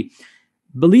might be.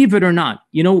 Believe it or not,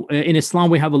 in Islam,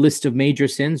 we have a list of major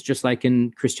sins, just like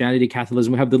in Christianity,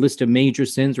 Catholicism, we have the list of major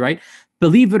sins, right?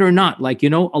 believe it or not, like,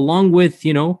 along with,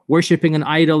 worshiping an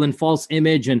idol and false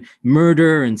image and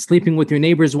murder and sleeping with your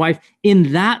neighbor's wife,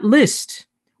 in that list,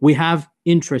 we have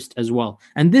interest as well.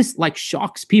 And this like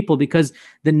shocks people, because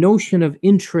the notion of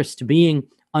interest being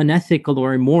unethical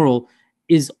or immoral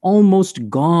is almost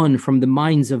gone from the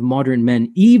minds of modern men,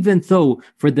 even though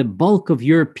for the bulk of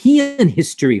European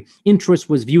history, interest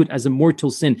was viewed as a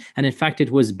mortal sin. And in fact, it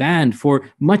was banned for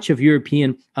much of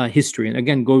European history. And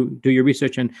again, go do your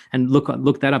research and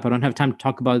look that up. I don't have time to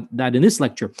talk about that in this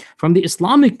lecture. From the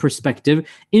Islamic perspective,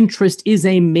 interest is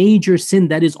a major sin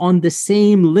that is on the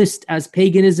same list as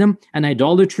paganism and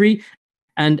idolatry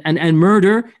and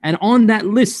murder. And on that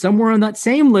list, somewhere on that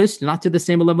same list, not to the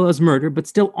same level as murder, but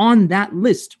still on that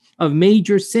list of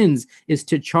major sins, is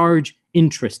to charge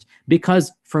interest.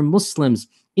 Because for Muslims,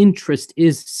 interest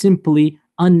is simply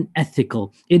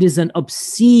unethical. It is an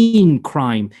obscene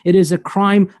crime. It is a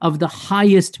crime of the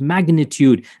highest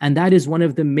magnitude. And that is one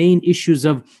of the main issues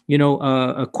of,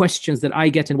 questions that I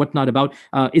get and whatnot about,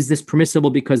 is this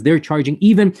permissible because they're charging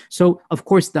even? So, of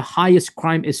course, the highest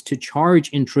crime is to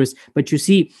charge interest. But you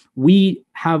see, we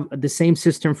have the same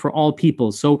system for all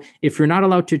people. So if you're not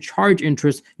allowed to charge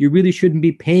interest, you really shouldn't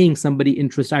be paying somebody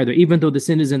interest either, even though the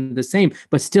sin isn't the same.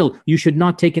 But still, you should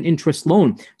not take an interest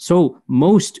loan. So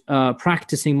most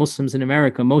practicing Muslims in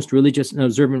America, most religious and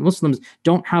observant Muslims,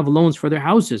 don't have loans for their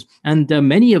houses. And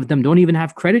many of them don't even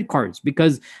have credit cards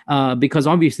because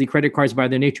obviously credit cards by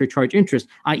their nature charge interest.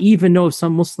 I even know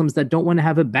some Muslims that don't want to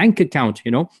have a bank account,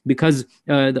 because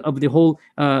of the whole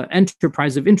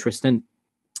enterprise of interest. And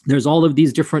there's all of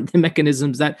these different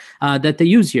mechanisms that they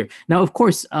use here. Now, of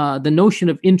course, the notion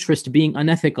of interest being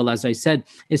unethical, as I said,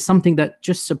 is something that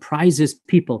just surprises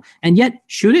people. And yet,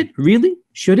 should it really?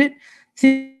 Should it?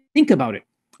 Think about it.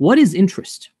 What is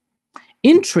interest?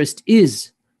 Interest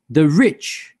is the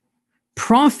rich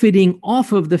profiting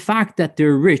off of the fact that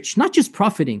they're rich, not just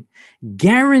profiting,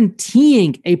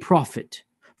 guaranteeing a profit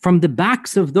from the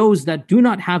backs of those that do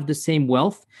not have the same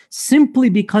wealth, simply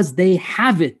because they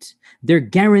have it. They're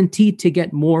guaranteed to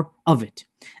get more of it.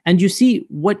 And you see,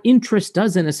 what interest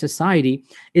does in a society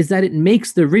is that it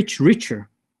makes the rich richer,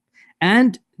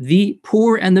 and the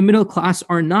poor and the middle class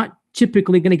are not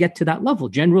typically going to get to that level,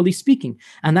 generally speaking.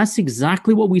 And that's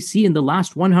exactly what we see in the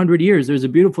last 100 years. There's a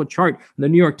beautiful chart in the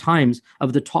New York Times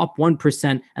of the top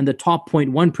 1% and the top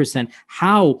 0.1%,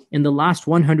 how in the last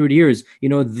 100 years,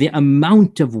 the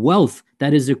amount of wealth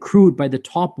that is accrued by the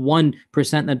top 1%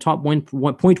 and the top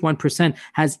 1.1%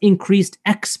 has increased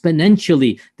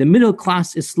exponentially. The middle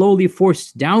class is slowly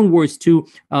forced downwards to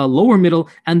lower middle,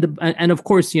 and of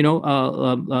course,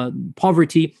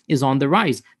 poverty is on the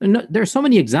rise. And there are so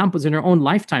many examples in our own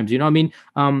lifetimes.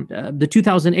 The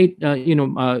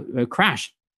 2008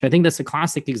 crash. I think that's a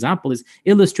classic example, is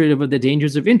illustrative of the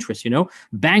dangers of interest.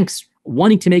 Banks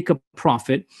wanting to make a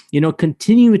profit,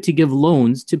 continue to give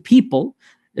loans to people,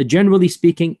 generally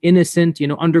speaking, innocent,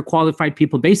 underqualified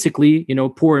people, basically,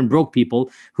 poor and broke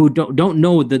people who don't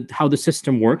know how the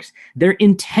system works. They're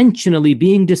intentionally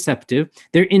being deceptive.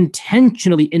 They're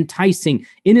intentionally enticing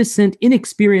innocent,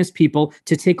 inexperienced people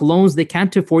to take loans they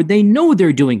can't afford. They know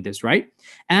they're doing this, right?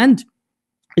 And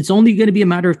it's only going to be a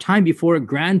matter of time before a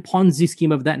grand Ponzi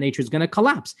scheme of that nature is going to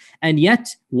collapse. And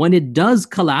yet, when it does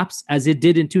collapse, as it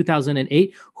did in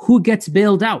 2008, who gets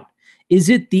bailed out? Is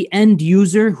it the end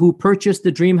user who purchased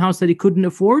the dream house that he couldn't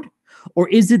afford? Or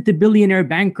is it the billionaire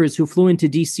bankers who flew into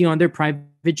DC on their private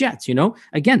jets?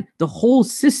 Again, the whole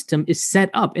system is set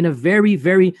up in a very,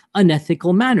 very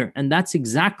unethical manner. And that's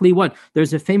exactly what,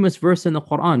 there's a famous verse in the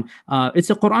Quran. It's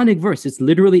a Quranic verse. It's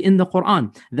literally in the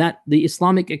Quran, that the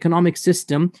Islamic economic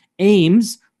system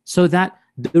aims so that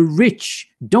the rich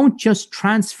don't just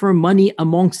transfer money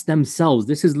amongst themselves.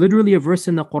 This is literally a verse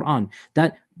in the Quran,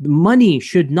 that money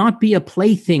should not be a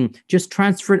plaything just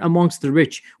transferred amongst the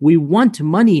rich. We want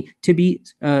money to be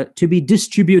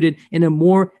distributed in a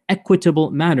more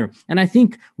equitable manner. And I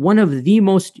think one of the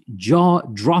most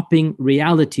jaw-dropping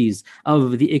realities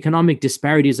of the economic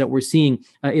disparities that we're seeing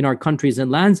in our countries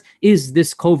and lands is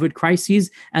this COVID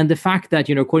crisis, and the fact that,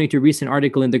 according to a recent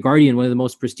article in The Guardian, one of the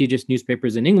most prestigious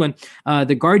newspapers in England,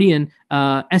 The Guardian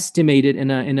estimated in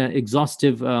an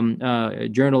exhaustive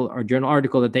journal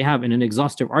article that they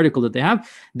have,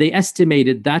 they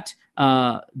estimated that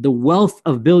the wealth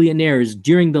of billionaires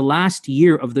during the last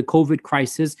year of the COVID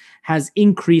crisis has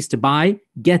increased by,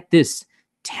 get this,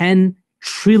 $10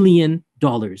 trillion.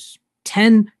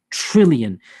 $10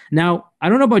 trillion. Now, I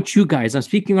don't know about you guys. I'm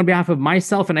speaking on behalf of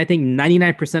myself, and I think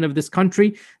 99% of this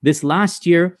country. This last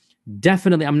year,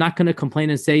 definitely, I'm not going to complain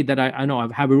and say that I know I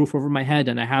have a roof over my head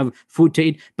and I have food to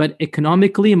eat, but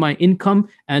economically, my income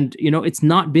and, it's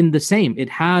not been the same. It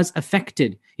has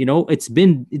affected,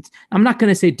 I'm not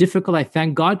going to say difficult, I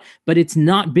thank God, but it's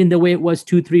not been the way it was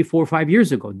 2, 3, 4, 5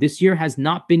 years ago. This year has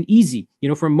not been easy.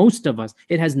 For most of us,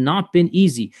 it has not been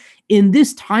easy. In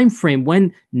this time frame,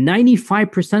 when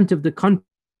 95% of the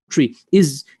country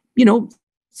is,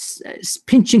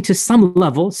 pinching to some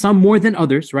level, some more than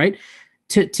others, right?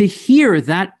 To hear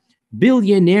that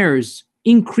billionaires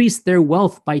increase their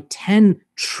wealth by $10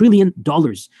 trillion.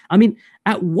 I mean,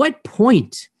 at what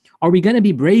point are we going to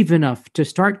be brave enough to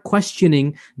start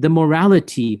questioning the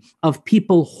morality of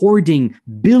people hoarding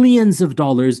billions of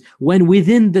dollars when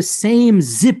within the same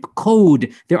zip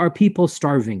code there are people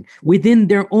starving? Within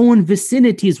their own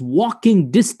vicinities,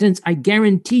 walking distance, I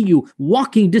guarantee you,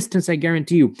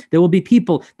 there will be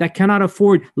people that cannot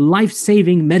afford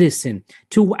life-saving medicine.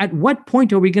 At what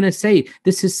point are we going to say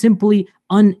this is simply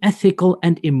unethical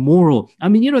and immoral? I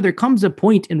mean, there comes a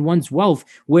point in one's wealth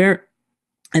where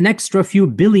an extra few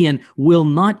billion will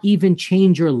not even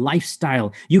change your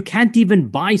lifestyle. You can't even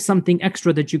buy something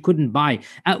extra that you couldn't buy.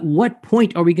 At what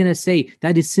point are we going to say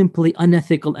that is simply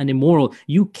unethical and immoral?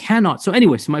 You cannot. So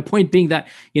anyways, my point being that,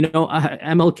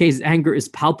 MLK's anger is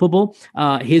palpable.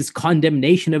 His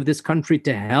condemnation of this country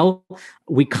to hell,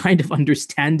 we kind of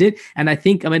understand it. And I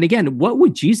think, again, what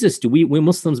would Jesus do? We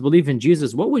Muslims believe in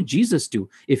Jesus. What would Jesus do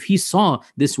if he saw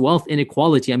this wealth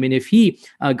inequality? If he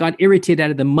got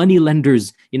irritated at the money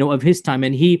lenders, of his time,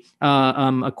 and he,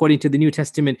 according to the New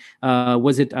Testament,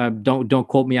 was it? Don't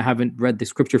quote me. I haven't read the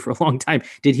scripture for a long time.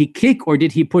 Did he kick or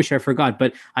did he push? I forgot.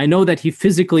 But I know that he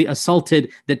physically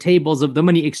assaulted the tables of the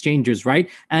money exchangers, right?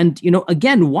 And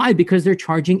again, why? Because they're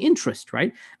charging interest,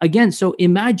 right? Again, so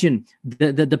imagine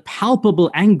the palpable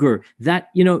anger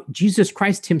that Jesus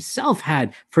Christ himself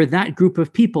had for that group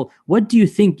of people. What do you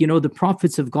think the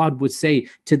prophets of God would say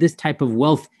to this type of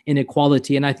wealth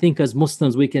inequality? And I think as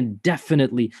Muslims, we can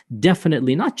definitely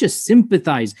not just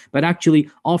sympathize, but actually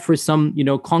offer some,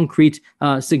 concrete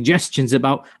suggestions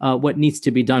about what needs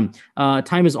to be done.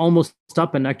 Time is almost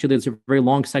up, and actually there's a very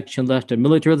long section left of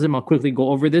militarism. I'll quickly go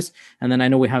over this, and then I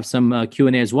know we have some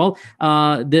Q&A as well.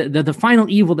 The final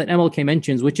evil that MLK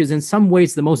mentions, which is in some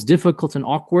ways the most difficult and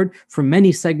awkward for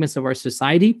many segments of our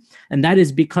society, and that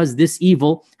is because this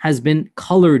evil has been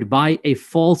colored by a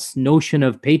false notion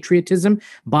of patriotism,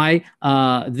 by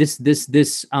this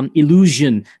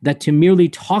illusion that to merely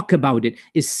talk about it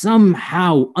is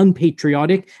somehow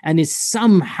unpatriotic and is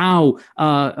somehow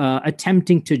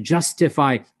attempting to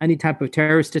justify any type of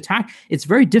terrorist attack. It's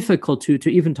very difficult to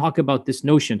even talk about this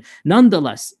notion.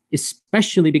 Nonetheless,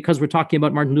 especially because we're talking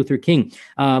about Martin Luther King.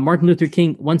 Martin Luther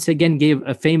King once again gave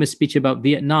a famous speech about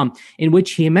Vietnam in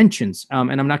which he mentions,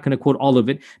 and I'm not going to quote all of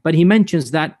it, but he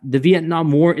mentions that the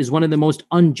Vietnam War is one of the most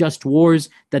unjust wars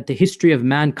that the history of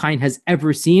mankind has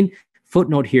ever seen.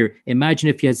 Footnote here, imagine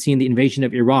if you had seen the invasion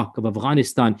of Iraq, of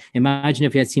Afghanistan. Imagine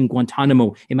if you had seen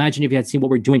Guantanamo. Imagine if you had seen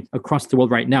what we're doing across the world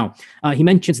right now. He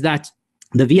mentions that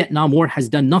the Vietnam War has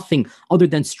done nothing other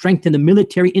than strengthen the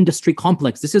military industry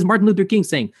complex. This is Martin Luther King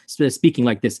speaking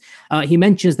like this. He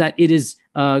mentions that it is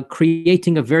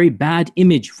creating a very bad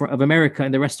image of America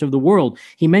and the rest of the world.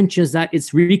 He mentions that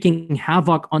it's wreaking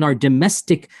havoc on our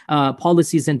domestic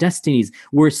policies and destinies.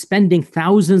 We're spending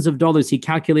thousands of dollars, he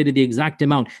calculated the exact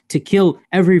amount, to kill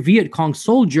every Viet Cong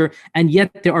soldier, and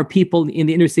yet there are people in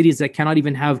the inner cities that cannot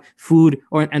even have food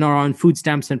and are on food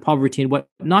stamps and poverty and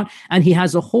whatnot. And he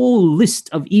has a whole list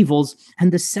of evils.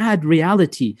 And the sad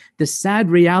reality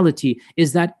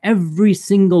is that every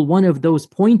single one of those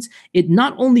points, it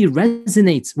not only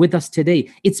resonates with us today,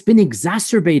 it's been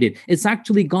exacerbated. It's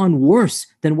actually gone worse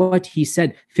than what he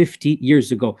said 50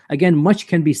 years ago. Again, much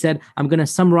can be said. I'm going to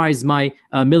summarize my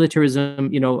militarism,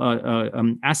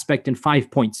 aspect in 5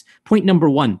 points. Point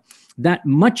number 1, that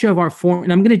much of our foreign,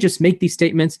 and I'm going to just make these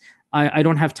statements. I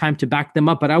don't have time to back them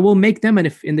up, but I will make them. And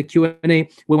if in the Q&A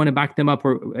we want to back them up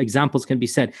or examples can be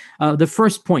said. The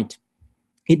first point,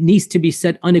 it needs to be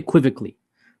said unequivocally.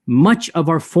 Much of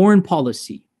our foreign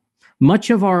policy, much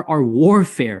of our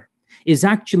warfare is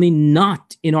actually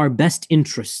not in our best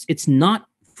interests. It's not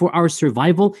for our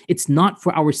survival. It's not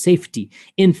for our safety.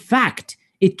 In fact,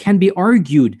 it can be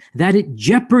argued that it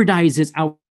jeopardizes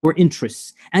our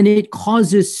interests, and it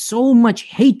causes so much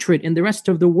hatred in the rest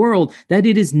of the world that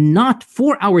it is not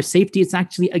for our safety. It's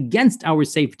actually against our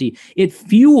safety. It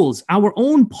fuels our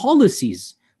own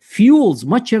policies, fuels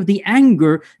much of the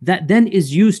anger that then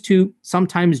is used to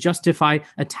sometimes justify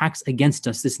attacks against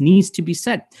us. This needs to be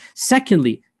said.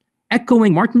 Secondly,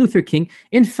 echoing Martin Luther King,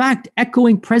 in fact,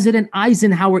 echoing President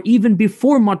Eisenhower even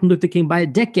before Martin Luther King by a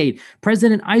decade.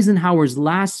 President Eisenhower's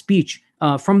last speech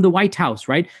from the White House,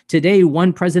 right? Today,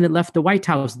 one president left the White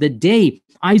House. The day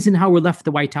Eisenhower left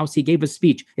the White House, he gave a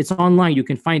speech. It's online. You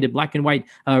can find it, black and white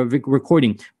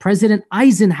recording. President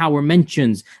Eisenhower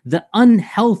mentions the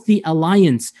unhealthy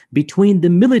alliance between the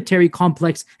military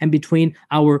complex and between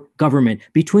our government,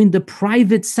 between the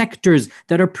private sectors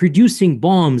that are producing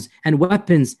bombs and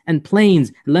weapons and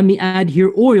planes, let me add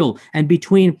here oil, and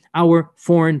between our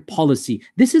foreign policy.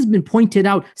 This has been pointed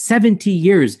out 70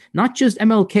 years, not just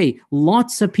MLK.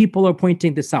 Lots of people are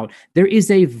pointing this out. There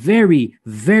is a very,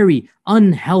 very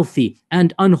unhealthy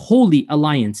and unholy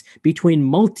alliance between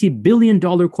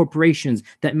multi-billion-dollar corporations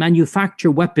that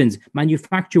manufacture weapons,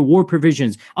 manufacture war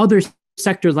provisions, other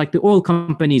sectors like the oil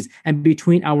companies, and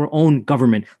between our own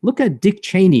government. Look at Dick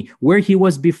Cheney, where he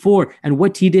was before and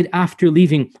what he did after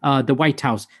leaving the White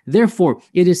House. Therefore,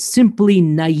 it is simply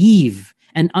naive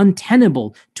and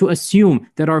untenable to assume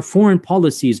that our foreign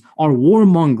policies, our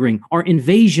warmongering, our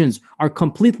invasions are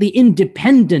completely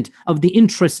independent of the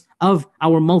interests of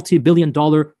our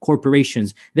multi-billion-dollar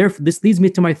corporations. Therefore, this leads me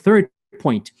to my third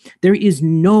point. There is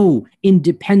no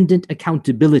independent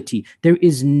accountability. There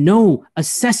is no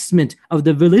assessment of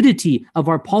the validity of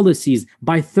our policies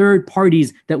by third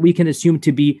parties that we can assume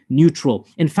to be neutral.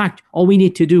 In fact, all we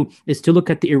need to do is to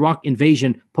look at the Iraq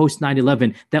invasion post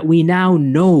 9/11 that we now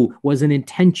know was an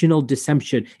intentional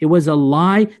deception. It was a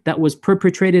lie that was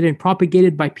perpetrated and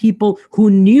propagated by people who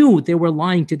knew they were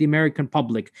lying to the American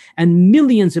public. And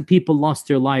millions of people lost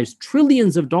their lives.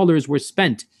 Trillions of dollars were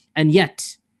spent. And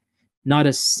yet, not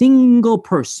a single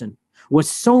person was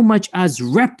so much as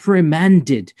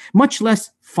reprimanded, much less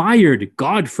fired,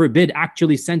 God forbid,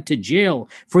 actually sent to jail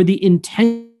for the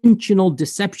intentional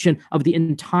deception of the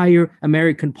entire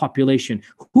American population.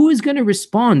 Who is going to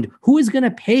respond? Who is going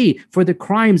to pay for the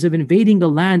crimes of invading the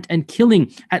land and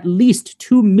killing at least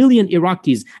 2 million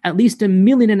Iraqis, at least 1.5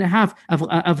 million of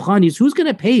Afghanis? Who's going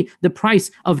to pay the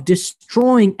price of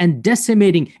destroying and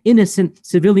decimating innocent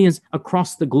civilians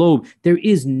across the globe? There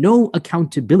is no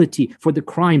accountability for the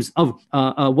crimes of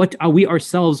what we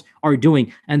ourselves are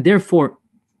doing. And therefore,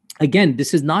 again,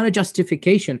 this is not a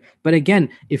justification, but again,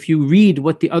 if you read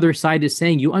what the other side is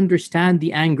saying, you understand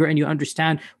the anger and you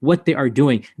understand what they are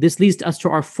doing. This leads us to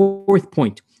our fourth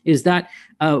point, is that,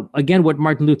 again, what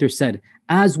Martin Luther said,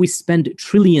 as we spend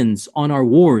trillions on our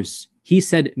wars, he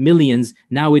said millions,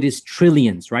 now it is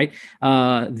trillions, right?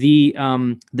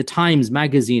 The Times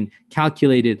magazine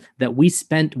calculated that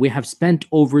we have spent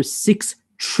over $6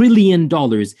 trillion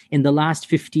in the last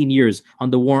 15 years on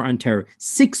the war on terror.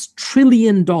 $6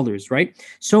 trillion, right?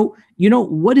 So,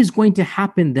 what is going to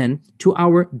happen then to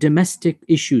our domestic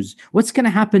issues? What's going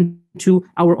to happen to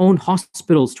our own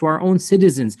hospitals, to our own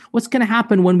citizens? What's going to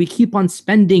happen when we keep on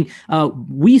spending?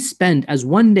 We spend as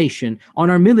one nation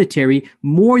on our military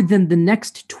more than the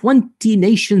next 20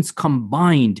 nations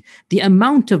combined. The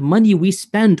amount of money we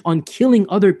spend on killing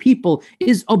other people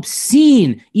is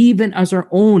obscene, even as our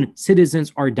own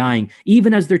citizens are dying,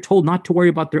 even as they're told not to worry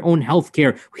about their own health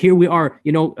care. Here we are,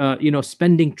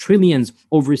 spending trillions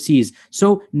overseas.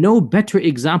 So no better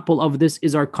example of this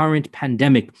is our current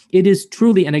pandemic. It is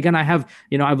truly, and again,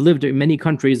 I've lived in many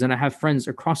countries and I have friends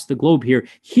across the globe here.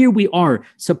 Here we are,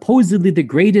 supposedly the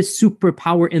greatest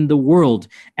superpower in the world.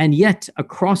 And yet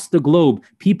across the globe,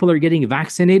 people are getting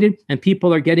vaccinated and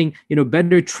people are getting,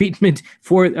 better treatment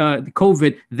for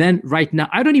COVID than right now.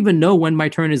 I don't even know when my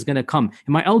turn is going to come.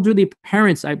 And my elderly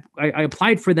parents, I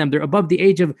applied for them. They're above the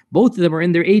age of, both of them are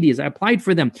in their 80s. I applied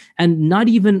for them and not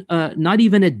even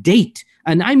a date.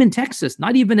 And I'm in Texas,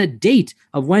 not even a date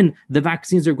of when the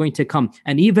vaccines are going to come.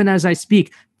 And even as I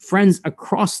speak, friends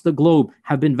across the globe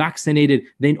have been vaccinated,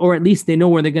 or at least they know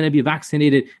where they're going to be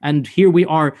vaccinated. And here we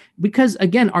are, because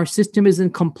again, our system is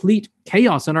in complete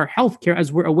chaos and our healthcare,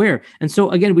 as we're aware. And so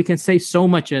again, we can say so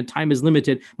much and time is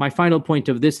limited. My final point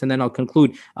of this, and then I'll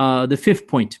conclude, the fifth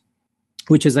point,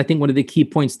 which is, I think, one of the key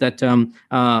points that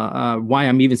why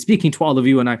I'm even speaking to all of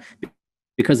you. And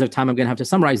because of time, I'm going to have to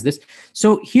summarize this.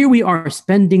 So here we are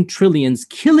spending trillions,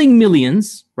 killing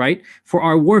millions, right, for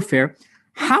our warfare.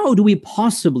 How do we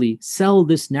possibly sell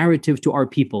this narrative to our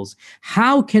peoples?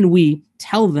 How can we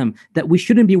tell them that we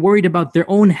shouldn't be worried about their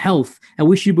own health and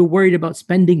we should be worried about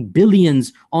spending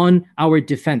billions on our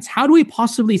defense? How do we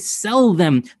possibly sell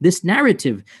them this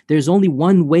narrative? There's only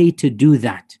one way to do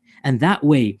that. And that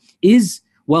way is,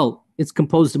 it's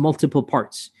composed of multiple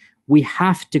parts. We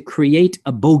have to create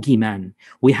a bogeyman.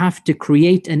 We have to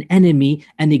create an enemy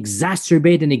and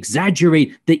exacerbate and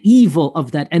exaggerate the evil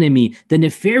of that enemy, the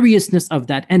nefariousness of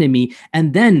that enemy,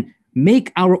 and then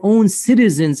make our own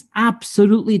citizens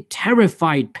absolutely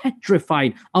terrified,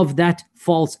 petrified of that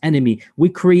false enemy. We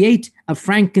create a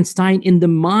Frankenstein in the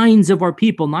minds of our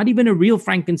people, not even a real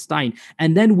Frankenstein.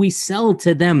 And then we sell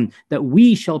to them that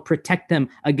we shall protect them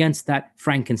against that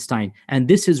Frankenstein. And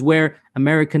this is where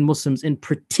American Muslims in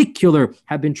particular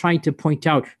have been trying to point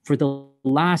out for the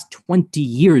last 20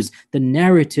 years, the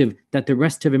narrative that the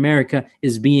rest of America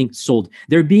is being sold.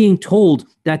 They're being told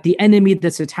that the enemy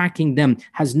that's attacking them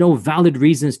has no valid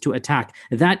reasons to attack,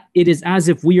 that it is as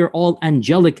if we are all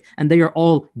angelic and they are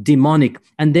all demonic.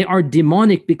 And they are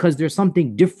demonic because there's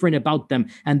something different about them.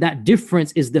 And that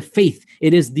difference is the faith.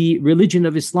 It is the religion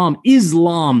of Islam.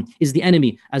 Islam is the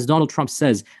enemy, as Donald Trump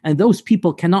says. And those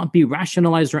people cannot be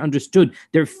rationalized or understood.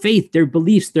 Their faith, their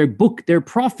beliefs, their book, their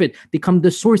prophet become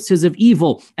the sources of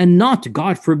evil, and not,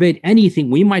 God forbid, anything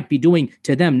we might be doing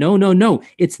to them. No, no, no.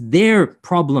 It's their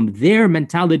problem, their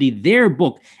mentality, their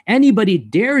book. Anybody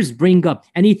dares bring up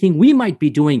anything we might be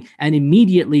doing, and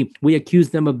immediately we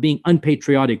accuse them of being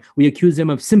unpatriotic. We accuse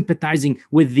them of sympathizing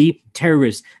with the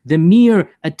terrorists. The mere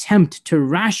attempt to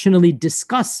rationally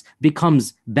discuss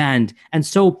becomes banned. And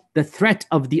so the threat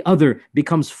of the other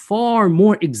becomes far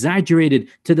more exaggerated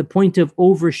to the point of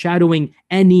overshadowing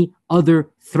any other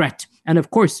threat. And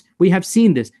of course, we have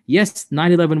seen this. Yes,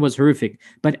 9/11 was horrific,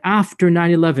 but after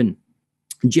 9/11,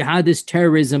 jihadist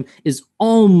terrorism is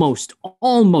almost,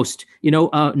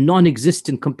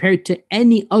 non-existent compared to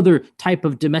any other type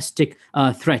of domestic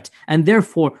threat. And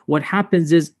therefore, what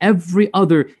happens is every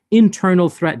other internal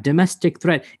threat, domestic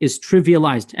threat, is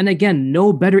trivialized. And again,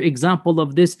 no better example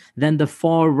of this than the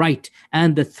far right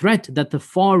and the threat that the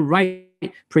far right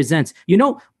presents.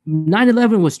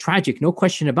 9/11 was tragic, no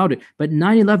question about it, but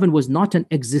 9/11 was not an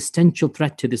existential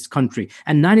threat to this country.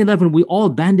 And 9/11, we all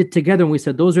banded together and we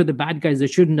said, those are the bad guys, they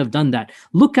shouldn't have done that.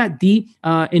 Look at the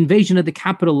invasion of the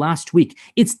Capitol last week.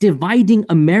 It's dividing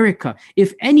America.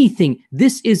 If anything,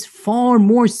 this is far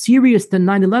more serious than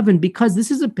 9/11 because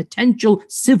this is a potential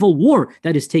civil war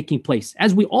that is taking place,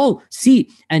 as we all see.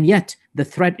 And yet, the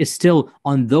threat is still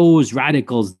on those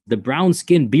radicals, the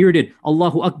brown-skinned, bearded,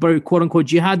 Allahu Akbar, quote-unquote,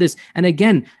 jihadists. And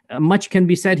again, much can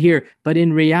be said here, but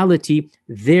in reality,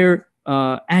 their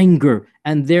anger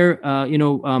and their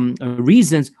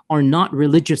reasons are not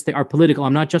religious, they are political.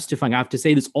 I'm not justifying. I have to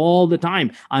say this all the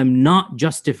time. I'm not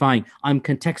justifying. I'm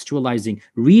contextualizing.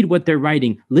 Read what they're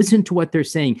writing. Listen to what they're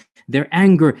saying. Their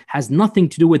anger has nothing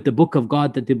to do with the book of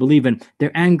God that they believe in.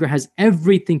 Their anger has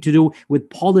everything to do with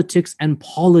politics and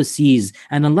policies.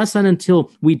 And unless and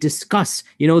until we discuss,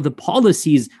 the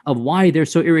policies of why they're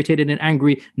so irritated and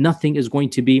angry, nothing is going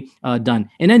to be done.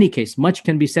 In any case, much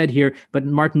can be said here, but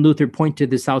Martin Luther pointed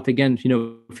this out again,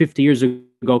 50 years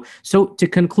ago. So to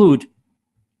conclude,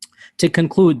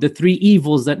 the three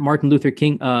evils that Martin Luther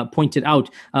King pointed out,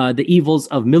 the evils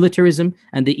of militarism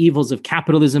and the evils of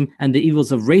capitalism and the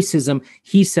evils of racism,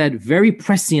 he said very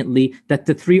presciently that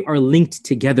the three are linked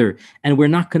together and we're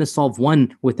not going to solve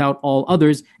one without all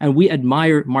others. And we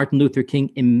admire Martin Luther King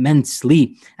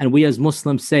immensely. And we as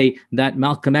Muslims say that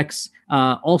Malcolm X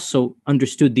also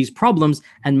understood these problems,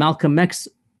 and Malcolm X,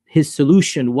 his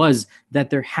solution was that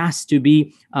there has to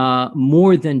be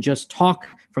more than just talk.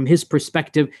 From his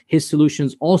perspective, his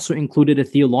solutions also included a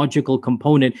theological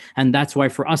component. And that's why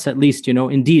for us, at least,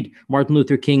 indeed, Martin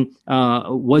Luther King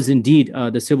was indeed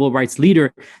the civil rights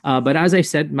leader. But as I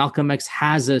said, Malcolm X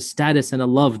has a status and a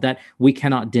love that we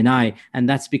cannot deny. And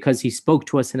that's because he spoke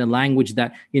to us in a language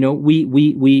that,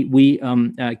 we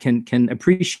can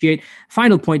appreciate.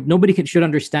 Final point, nobody should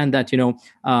understand that,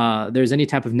 there's any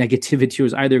type of negativity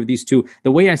towards either of these two.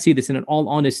 The way I see this, in all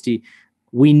honesty,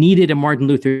 we needed a Martin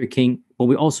Luther King, but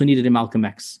we also needed a Malcolm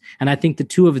X. And I think the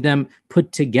two of them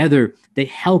put together, they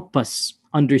help us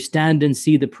understand and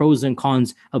see the pros and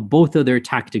cons of both of their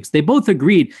tactics. They both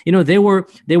agreed, they were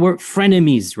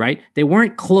frenemies, right? They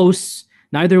weren't close,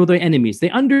 neither were they enemies. They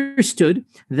understood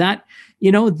that,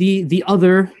 the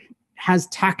other has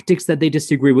tactics that they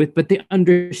disagree with, but they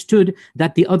understood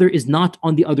that the other is not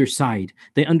on the other side.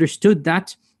 They understood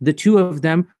that the two of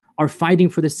them are fighting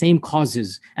for the same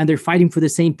causes, and they're fighting for the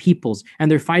same peoples,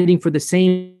 and they're fighting for the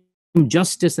same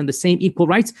justice and the same equal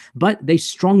rights, but they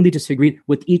strongly disagreed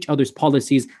with each other's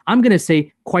policies. I'm going to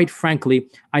say, quite frankly,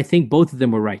 I think both of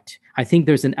them were right. I think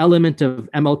there's an element of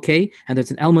MLK and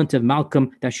there's an element of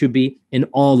Malcolm that should be in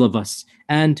all of us.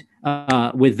 And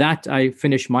with that, I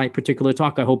finish my particular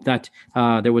talk. I hope that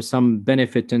there was some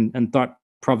benefit and thought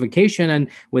provocation. And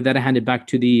with that, I hand it back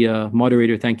to the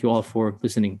moderator. Thank you all for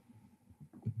listening.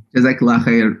 Jazakallah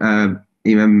khair,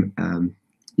 Imam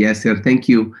Yasir. Thank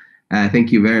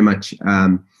you very much.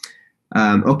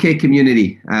 Okay,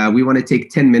 community, we want to take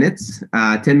 10 minutes,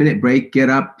 10-minute break, get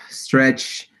up,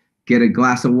 stretch, get a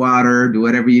glass of water, do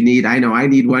whatever you need. I know I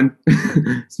need one.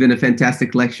 It's been a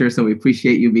fantastic lecture, so we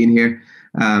appreciate you being here.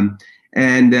 We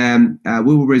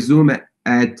will resume at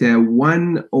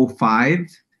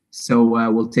 1:05.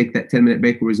 So we'll take that 10-minute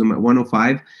break. We'll resume at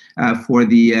 1:05 for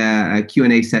the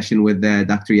Q&A session with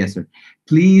Dr. Yasir.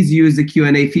 Please use the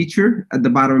Q&A feature at the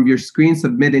bottom of your screen.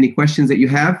 Submit any questions that you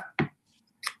have.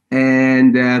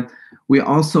 And we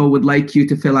also would like you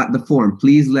to fill out the form.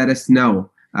 Please let us know.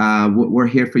 We're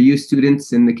here for you,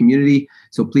 students in the community.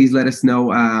 So please let us know.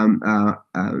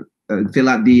 Fill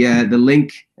out the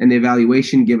link and the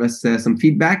evaluation. Give us some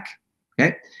feedback.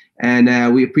 Okay.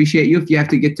 And we appreciate you. If you have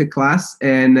to get to class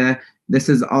and this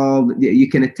is all you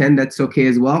can attend, that's okay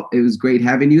as well. It was great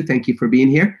having you. Thank you for being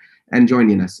here and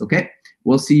joining us. Okay.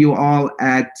 We'll see you all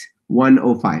at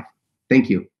 1:05. Thank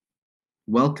you.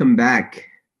 Welcome back.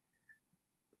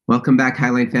 Welcome back,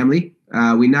 Highline family.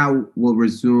 We now will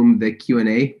resume the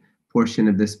Q&A portion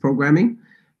of this programming.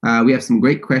 We have some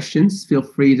great questions. Feel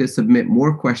free to submit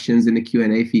more questions in the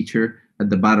Q&A feature at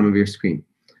the bottom of your screen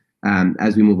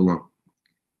as we move along.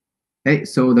 Okay,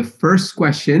 so the first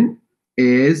question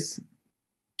is,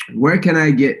 where can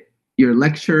I get your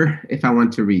lecture if I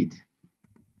want to read?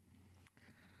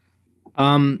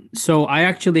 So I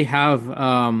actually have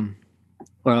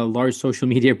a large social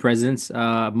media presence.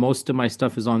 Most of my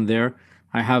stuff is on there.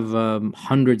 I have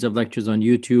hundreds of lectures on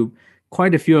YouTube,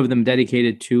 quite a few of them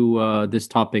dedicated to this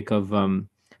topic of,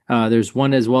 there's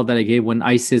one as well that I gave when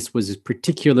ISIS was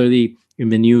particularly in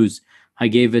the news. I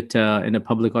gave it in a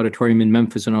public auditorium in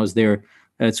Memphis when I was there.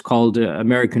 It's called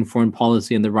American Foreign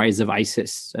Policy and the Rise of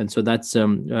ISIS. And so that's,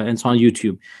 and it's on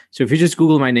YouTube. So if you just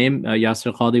Google my name,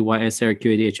 Yasir Qadhi, Yasir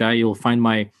Qadhi, you'll find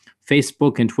my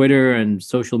Facebook and Twitter and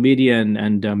social media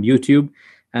and YouTube.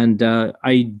 And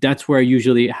that's where I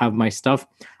usually have my stuff.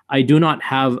 I do not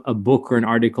have a book or an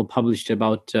article published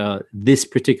about this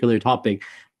particular topic.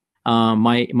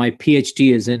 My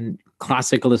PhD is in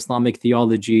classical Islamic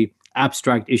theology,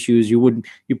 abstract issues. You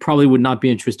probably would not be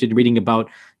interested in reading about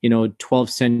 12th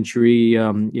century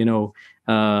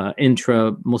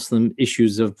intra-Muslim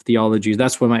issues of theology.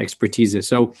 That's where my expertise is.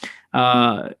 So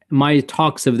my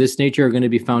talks of this nature are going to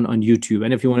be found on YouTube.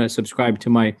 And if you want to subscribe to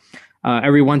my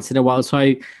every once in a while, so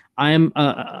I am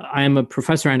a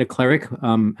professor and a cleric,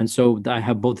 and so I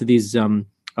have both of these.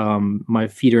 My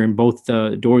feet are in both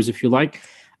doors, if you like.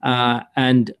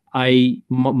 And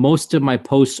most of my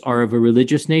posts are of a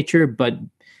religious nature, but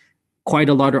quite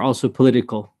a lot are also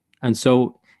political. And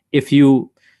so if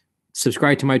you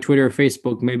subscribe to my Twitter or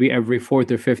Facebook, maybe every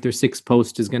fourth or fifth or sixth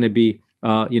post is going to be,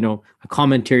 a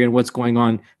commentary on what's going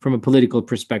on from a political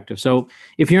perspective. So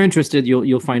if you're interested,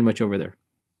 you'll find much over there.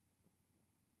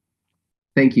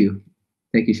 Thank you.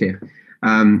 Thank you, Sheikh.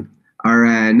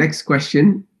 Our next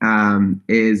question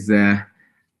is,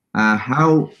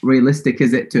 how realistic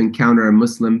is it to encounter a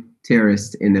Muslim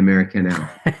terrorist in America now?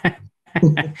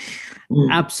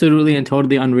 Absolutely and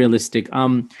totally unrealistic.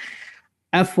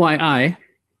 FYI,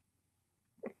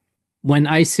 when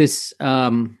ISIS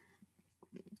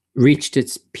reached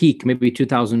its peak, maybe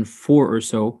 2004 or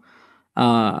so,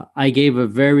 I gave a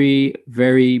very,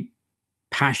 very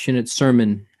passionate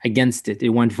sermon against it. It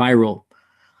went viral.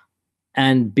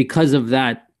 And because of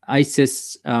that,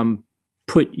 ISIS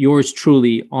put yours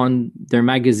truly on their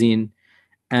magazine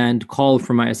and called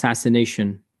for my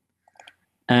assassination.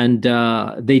 And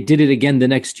they did it again the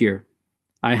next year.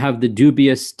 I have the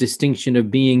dubious distinction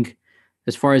of being,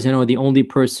 as far as I know, the only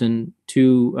person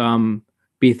to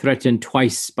be threatened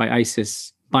twice by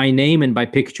ISIS, by name and by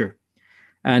picture.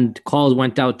 And calls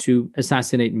went out to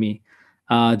assassinate me.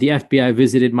 The FBI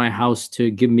visited my house to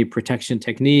give me protection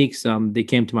techniques. They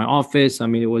came to my office. I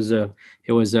mean, it was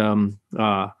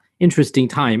interesting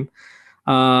time.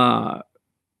 But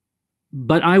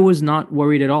I was not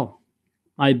worried at all.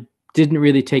 I didn't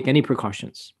really take any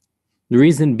precautions. The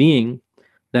reason being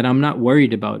that I'm not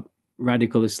worried about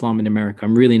radical Islam in America.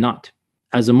 I'm really not.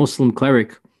 As a Muslim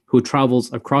cleric who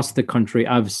travels across the country,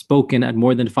 I've spoken at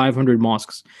more than 500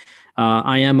 mosques.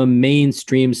 I am a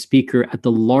mainstream speaker at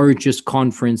the largest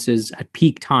conferences at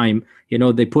peak time.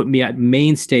 They put me at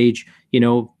main stage,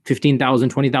 15,000,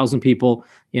 20,000 people.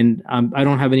 And I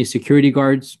don't have any security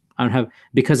guards.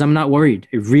 Because I'm not worried,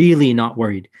 really not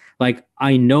worried. Like,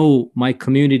 I know my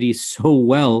community so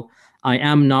well. I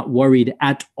am not worried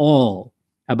at all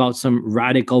about some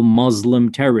radical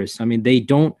Muslim terrorists. I mean, they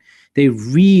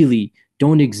really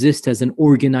don't exist as an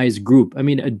organized group. I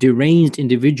mean, a deranged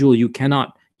individual you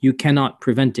cannot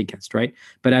prevent against, right?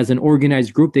 But as an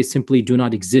organized group, they simply do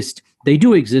not exist. They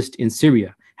do exist in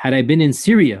Syria. Had I been in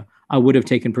Syria, I would have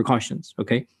taken precautions.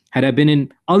 Okay, had I been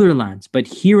in other lands, but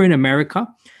here in America,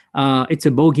 it's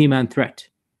a bogeyman threat.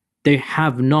 They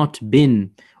have not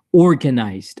been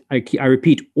organized. I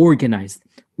repeat, organized.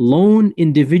 Lone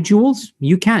individuals,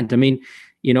 you can't. I mean,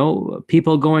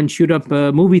 people go and shoot up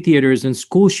movie theaters and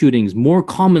school shootings more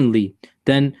commonly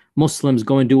than Muslims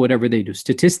go and do whatever they do.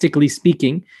 Statistically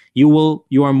speaking,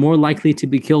 you are more likely to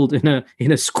be killed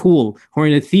in a school or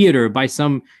in a theater by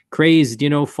some crazed,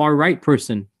 far right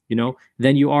person,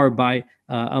 than you are by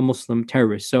a Muslim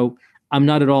terrorist. So I'm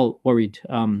not at all worried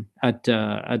at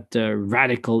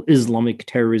radical Islamic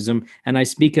terrorism. And I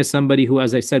speak as somebody who,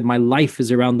 as I said, my life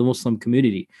is around the Muslim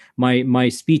community. My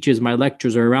speeches, my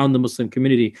lectures are around the Muslim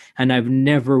community. And I've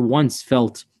never once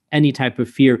felt any type of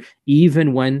fear,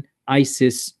 even when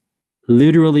ISIS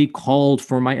literally called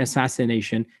for my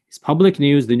assassination. It's public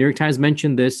news. The New York Times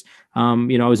mentioned this. I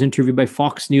was interviewed by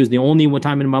Fox News. The only one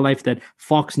time in my life that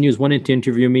Fox News wanted to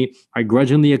interview me, I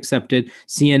grudgingly accepted.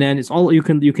 CNN, it's all you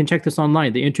can check this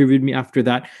online. They interviewed me after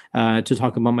that to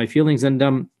talk about my feelings, and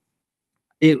I'm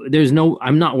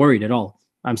not worried at all.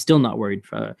 I'm still not worried.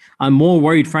 I'm more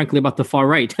worried, frankly, about the far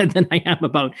right than I am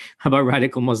about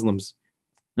radical Muslims.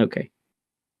 Okay.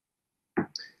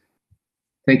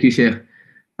 Thank you, Sheikh.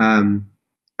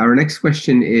 Our next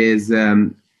question is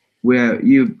where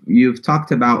you've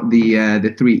talked about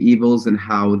the three evils and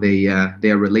how they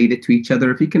are related to each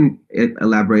other. If you can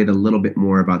elaborate a little bit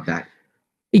more about that.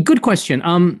 A good question.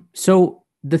 So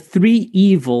the three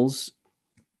evils,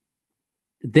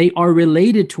 they are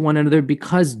related to one another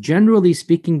because generally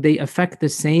speaking, they affect the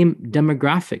same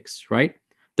demographics, right?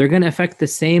 They're going to affect the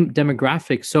same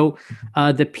demographics. So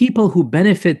the people who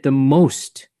benefit the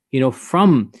most,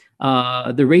 from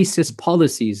the racist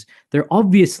policies, they're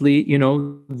obviously,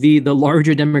 the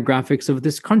larger demographics of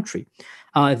this country.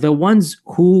 The ones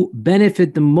who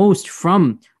benefit the most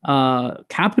from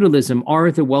capitalism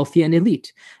are the wealthy and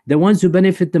elite. The ones who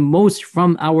benefit the most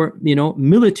from our,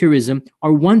 militarism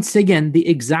are once again the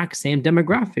exact same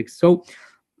demographics. So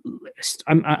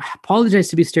I apologize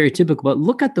to be stereotypical, but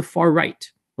look at the far right,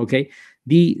 okay?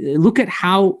 Look at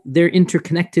how they're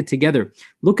interconnected together.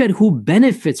 Look at who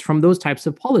benefits from those types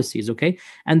of policies, okay?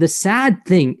 And the sad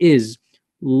thing is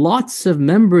lots of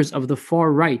members of the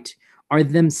far right are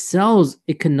themselves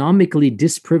economically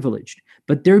disprivileged,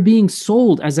 but they're being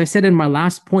sold, as I said in my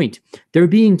last point, they're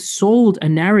being sold a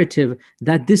narrative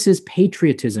that this is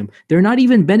patriotism. They're not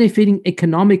even benefiting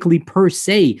economically per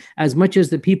se, as much as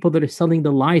the people that are selling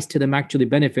the lies to them actually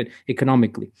benefit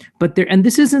economically. And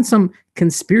this isn't some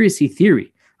conspiracy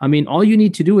theory. I mean, all you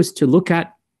need to do is to look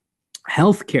at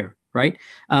healthcare, right?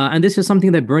 And this is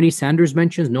something that Bernie Sanders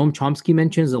mentions, Noam Chomsky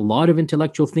mentions, a lot of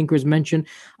intellectual thinkers mention,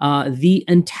 the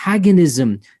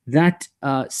antagonism that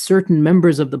certain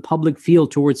members of the public feel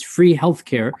towards free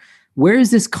healthcare. Where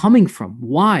is this coming from?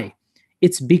 Why?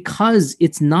 It's because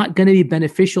it's not going to be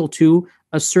beneficial to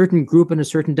a certain group and a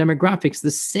certain demographics,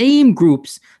 the same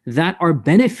groups that are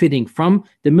benefiting from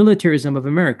the militarism of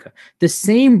America, the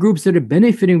same groups that are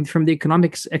benefiting from the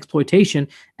economic exploitation.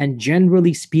 And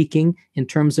generally speaking, in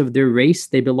terms of their race,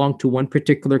 they belong to one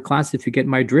particular class, if you get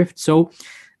my drift. So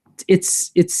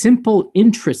it's simple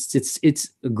interests. It's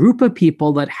a group of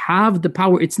people that have the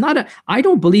power. I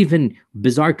don't believe in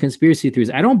bizarre conspiracy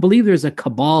theories. I don't believe there's a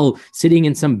cabal sitting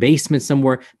in some basement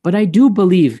somewhere, but I do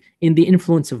believe in the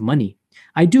influence of money.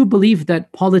 I do believe that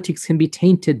politics can be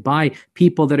tainted by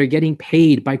people that are getting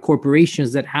paid by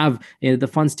corporations that have the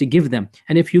funds to give them.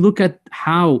 And if you look at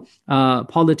how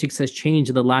politics has changed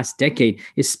in the last decade,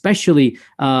 especially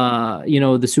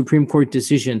the Supreme Court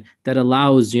decision that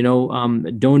allows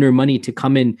donor money to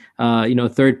come in,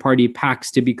 third-party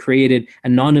PACs to be created,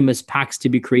 anonymous PACs to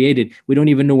be created. We don't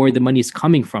even know where the money is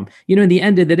coming from. In the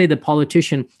end of the day, the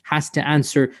politician has to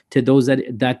answer to those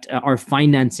that are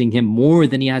financing him more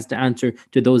than he has to answer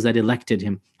to those that elected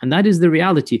him. And that is the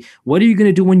reality. What are you going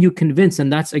to do when you convince?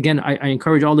 And that's, again, I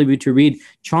encourage all of you to read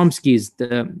Chomsky's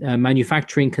The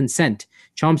Manufacturing Consent.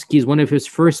 Chomsky's one of his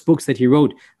first books that he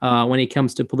wrote when it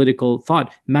comes to political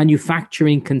thought,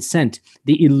 Manufacturing Consent,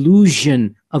 the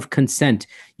illusion of consent.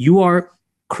 You are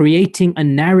creating a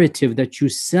narrative that you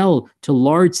sell to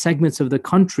large segments of the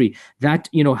country that,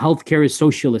 healthcare is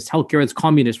socialist, healthcare is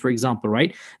communist, for example,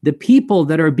 right? The people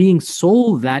that are being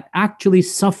sold that actually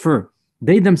suffer.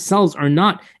 They themselves are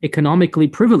not economically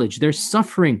privileged. They're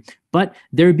suffering, but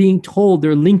they're being told,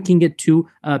 they're linking it to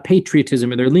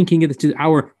patriotism, and they're linking it to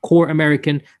our core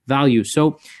American values.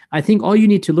 So I think all you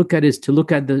need to look at is to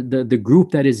look at the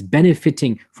group that is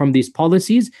benefiting from these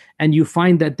policies, and you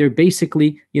find that they're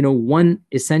basically, one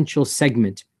essential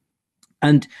segment.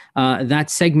 And that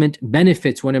segment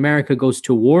benefits when America goes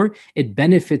to war. It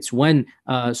benefits when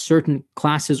certain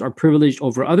classes are privileged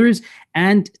over others.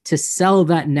 And to sell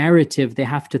that narrative, they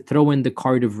have to throw in the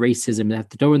card of racism. They have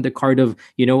to throw in the card of,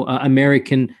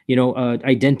 American,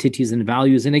 identities and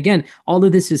values. And again, all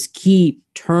of this is key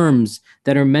terms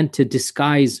that are meant to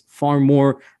disguise far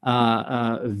more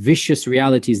vicious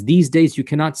realities. These days, you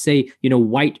cannot say,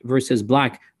 white versus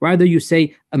black. Rather, you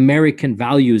say American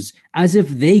values, as if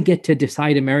they get to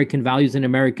decide American values and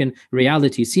American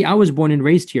reality. See, I was born and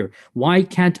raised here. Why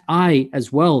can't I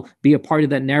as well be a part of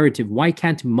that narrative? Why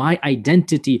can't my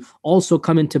identity also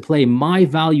come into play? My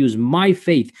values, my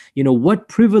faith, what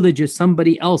privileges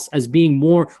somebody else as being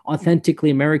more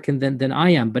authentically American than I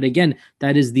am? But again,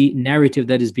 that is the narrative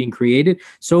that is being created.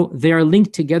 So they are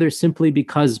linked together simply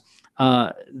because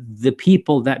the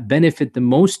people that benefit the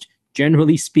most,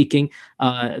 generally speaking,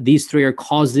 these three are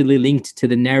causally linked to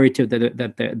the narrative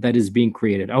that is being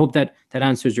created. I hope that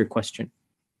answers your question.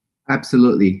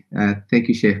 Absolutely. Thank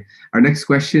you, Sheikh. Our next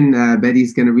question,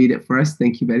 Betty's going to read it for us.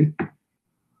 Thank you, Betty.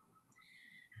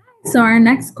 So our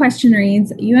next question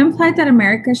reads, you implied that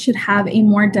America should have a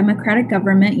more democratic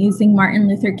government using Martin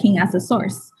Luther King as a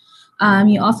source.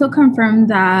 You also confirmed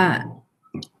that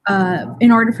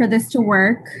in order for this to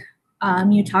work,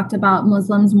 you talked about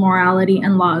Muslims' morality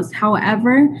and laws.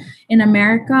 However, in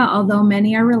America, although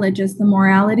many are religious, the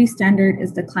morality standard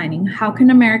is declining. How can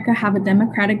America have a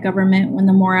democratic government when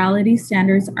the morality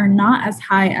standards are not as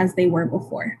high as they were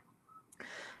before?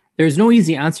 There's no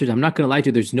easy answer. I'm not going to lie to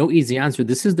you. There's no easy answer.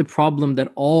 This is the problem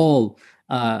that all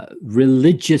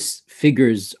religious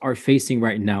figures are facing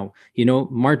right now.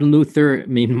 Martin Luther,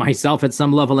 myself at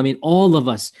some level, all of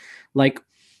us,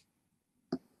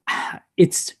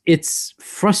 it's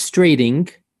frustrating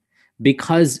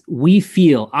because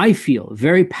I feel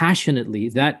very passionately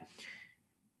that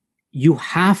you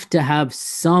have to have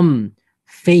some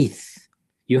faith.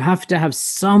 You have to have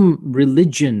some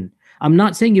religion. I'm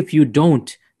not saying if you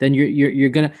don't, then you're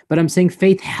gonna, but I'm saying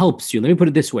faith helps you. Let me put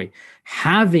it this way.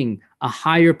 Having a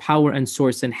higher power and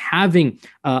source and having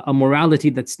a morality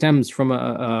that stems from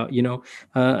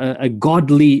a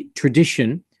godly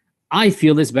tradition, I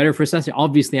feel is better for society.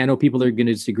 Obviously, I know people are going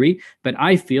to disagree, but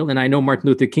I feel, and I know Martin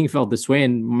Luther King felt this way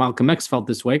and Malcolm X felt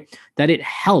this way, that it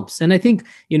helps. And I think,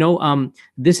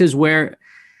 this is where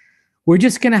we're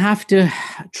just going to have to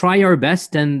try our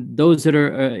best. And those that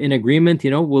are in agreement,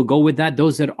 we'll go with that.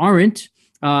 Those that aren't,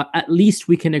 at least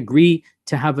we can agree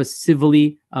to have a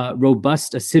civilly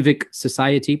robust, a civic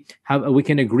society. We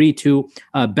can agree to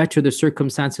better the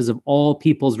circumstances of all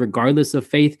peoples, regardless of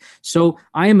faith. So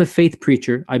I am a faith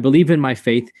preacher. I believe in my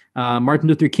faith. Martin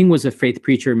Luther King was a faith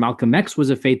preacher. Malcolm X was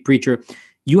a faith preacher.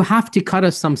 You have to cut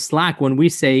us some slack when we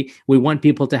say we want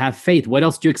people to have faith. What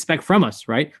else do you expect from us,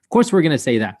 right? Of course, we're going to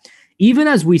say that. Even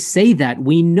as we say that,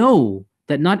 we know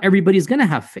that not everybody's going to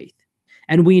have faith.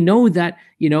 And we know that,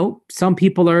 some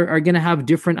people are going to have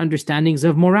different understandings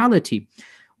of morality.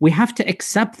 We have to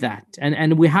accept that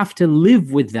and we have to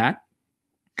live with that.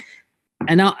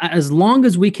 And now, as long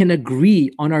as we can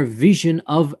agree on our vision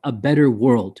of a better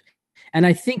world, and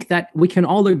I think that we can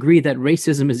all agree that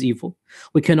racism is evil.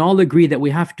 We can all agree that we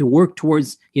have to work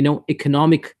towards,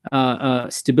 economic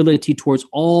stability towards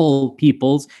all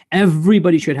peoples.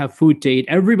 Everybody should have food to eat.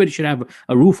 Everybody should have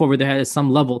a roof over their head at some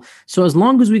level. So as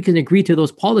long as we can agree to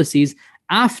those policies,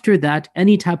 after that,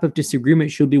 any type of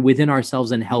disagreement should be within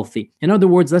ourselves and healthy. In other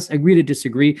words, let's agree to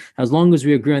disagree as long as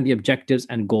we agree on the objectives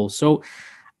and goals. So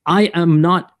I am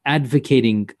not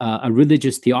advocating a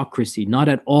religious theocracy, not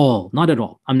at all.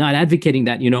 I'm not advocating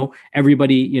that,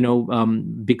 everybody,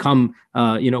 become,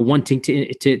 wanting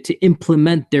to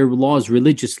implement their laws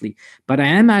religiously. But I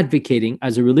am advocating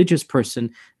as a religious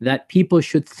person that people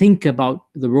should think about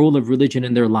the role of religion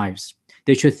in their lives.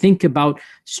 They should think about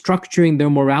structuring their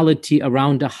morality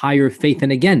around a higher faith.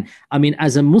 And again,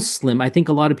 as a Muslim, I think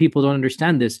a lot of people don't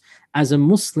understand this. As a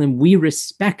Muslim, we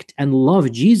respect and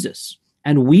love Jesus.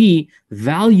 And we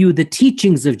value the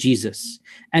teachings of Jesus.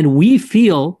 And we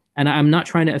feel, and I'm not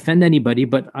trying to offend anybody,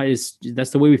 but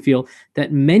that's the way we feel,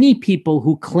 that many people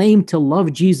who claim to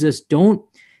love Jesus don't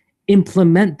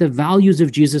implement the values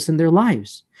of Jesus in their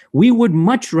lives. We would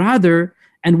much rather,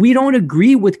 and we don't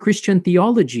agree with Christian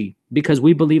theology because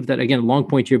we believe that, again, long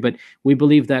point here, but we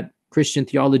believe that Christian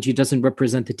theology doesn't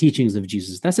represent the teachings of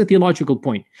Jesus. That's a theological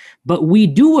point. But we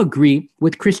do agree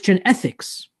with Christian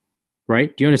ethics.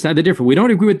 Right? Do you understand the difference? We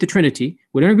don't agree with the Trinity.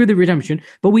 We don't agree with the redemption,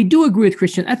 but we do agree with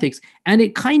Christian ethics. And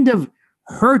it kind of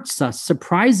hurts us,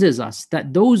 surprises us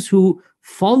that those who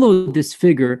follow this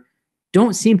figure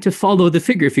don't seem to follow the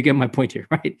figure, if you get my point here,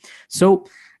 right? So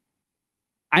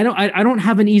I don't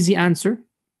have an easy answer.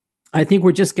 I think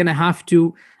we're just going to have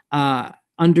to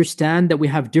understand that we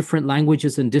have different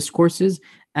languages and discourses,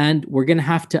 and we're going to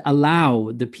have to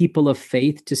allow the people of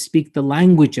faith to speak the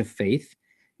language of faith,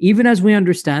 even as we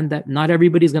understand that not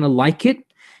everybody's going to like it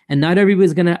and not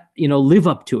everybody's going to, live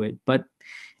up to it. But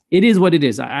it is what it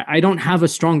is. I don't have a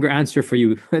stronger answer for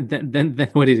you than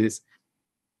what it is.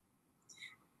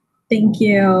 Thank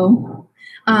you.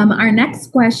 Our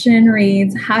next question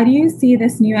reads, how do you see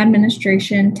this new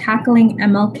administration tackling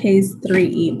MLK's 3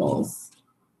 evils?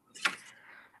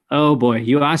 Oh boy,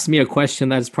 you asked me a question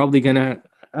that's probably going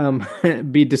to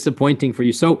be disappointing for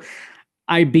you. So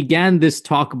I began this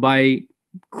talk by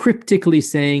cryptically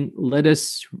saying, let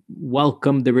us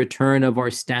welcome the return of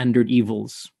our standard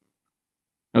evils.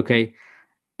 Okay,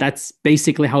 that's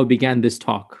basically how I began this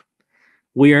talk.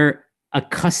 We are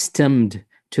accustomed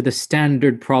to the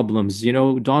standard problems.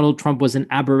 Donald Trump was an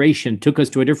aberration, took us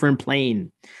to a different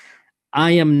plane.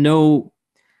 I am no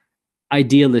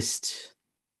idealist.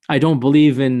 I don't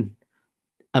believe in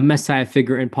a messiah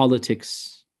figure in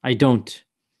politics. I don't.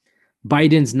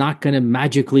 Biden's not going to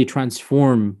magically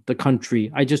transform the country.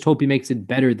 I just hope he makes it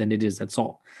better than it is, that's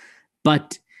all.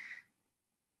 But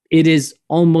it is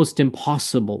almost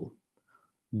impossible,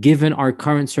 given our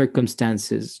current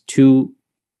circumstances, to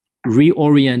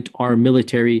reorient our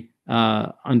military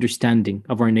understanding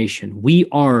of our nation. We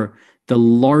are the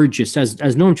largest, as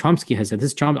Noam Chomsky has said.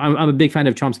 I'm a big fan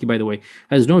of Chomsky, by the way.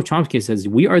 As Noam Chomsky says,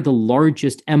 we are the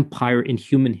largest empire in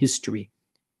human history.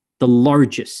 The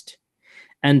largest.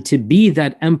 And to be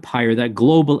that empire, that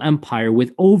global empire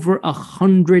with over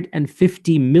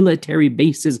 150 military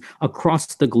bases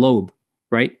across the globe,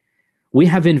 right? We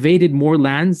have invaded more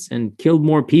lands and killed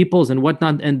more peoples and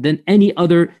whatnot than any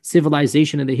other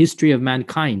civilization in the history of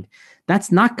mankind.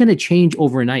 That's not going to change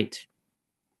overnight.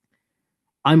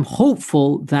 I'm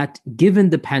hopeful that given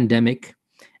the pandemic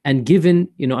and given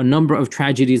a number of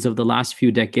tragedies of the last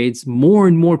few decades, more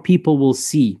and more people will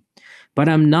see. But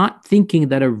I'm not thinking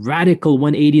that a radical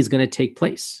 180 is going to take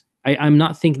place. I'm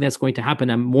not thinking that's going to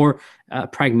happen. I'm more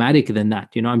pragmatic than that.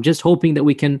 I'm just hoping that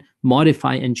we can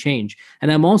modify and change.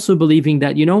 And I'm also believing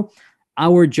that,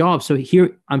 our job, so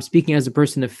here I'm speaking as a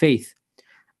person of faith,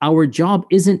 our job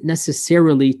isn't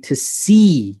necessarily to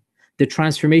see the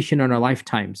transformation in our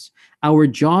lifetimes. Our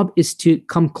job is to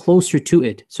come closer to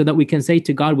it so that we can say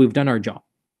to God, we've done our job.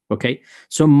 Okay.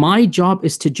 So my job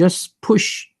is to just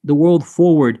push the world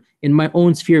forward in my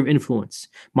own sphere of influence.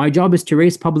 My job is to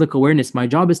raise public awareness. My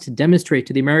job is to demonstrate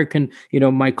to the American,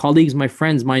 my colleagues, my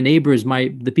friends, my neighbors,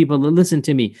 the people that listen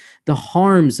to me, the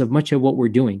harms of much of what we're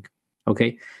doing.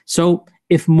 Okay. So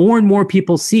if more and more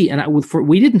people see, and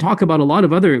we didn't talk about a lot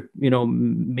of other,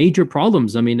 major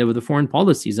problems, of the foreign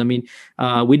policies. We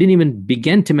didn't even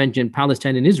begin to mention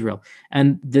Palestine and Israel.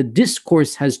 And the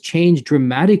discourse has changed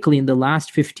dramatically in the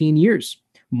last 15 years.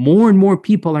 More and more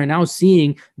people are now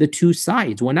seeing the two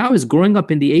sides. When I was growing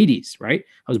up in the 80s, right?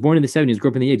 I was born in the 70s, grew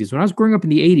up in the 80s. When I was growing up in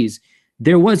the 80s,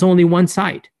 there was only one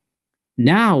side.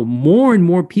 Now, more and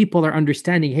more people are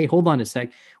understanding, hey, hold on a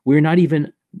sec. We're not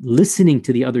even listening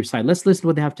to the other side. Let's listen to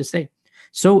what they have to say.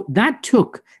 So that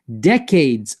took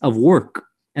decades of work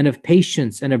and of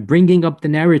patience and of bringing up the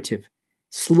narrative,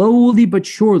 slowly but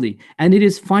surely. And it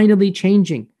is finally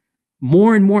changing.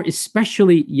 More and more,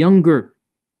 especially younger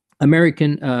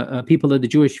American people of the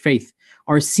Jewish faith,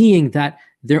 are seeing that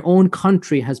their own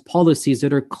country has policies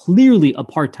that are clearly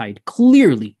apartheid,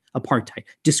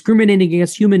 discriminating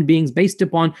against human beings based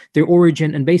upon their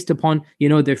origin and based upon,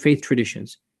 their faith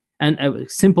traditions. And a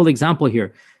simple example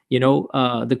here,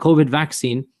 the COVID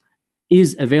vaccine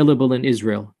is available in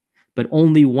Israel, but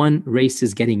only one race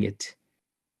is getting it.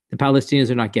 The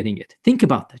Palestinians are not getting it. Think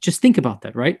about that. Just think about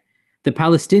that, right? The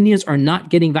Palestinians are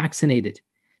not getting vaccinated.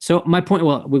 So my point,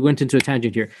 well, we went into a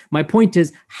tangent here. My point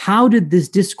is, how did this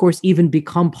discourse even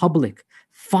become public?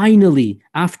 Finally,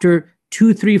 after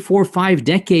 2, 3, 4, 5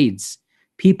 decades,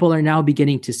 people are now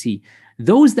beginning to see.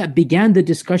 Those that began the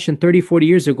discussion 30, 40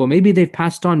 years ago, maybe they've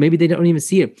passed on, maybe they don't even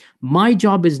see it. My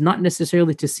job is not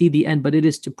necessarily to see the end, but it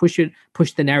is to push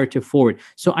the narrative forward.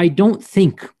 So I don't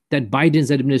think that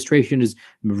Biden's administration is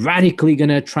radically going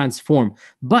to transform.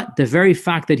 But the very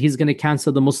fact that he's going to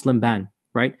cancel the Muslim ban,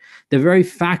 right? The very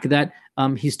fact that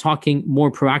he's talking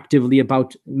more proactively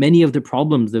about many of the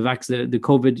problems, the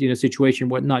COVID, situation,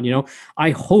 whatnot.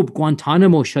 I hope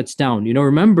Guantanamo shuts down.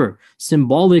 Remember,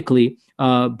 symbolically,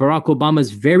 Barack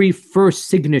Obama's very first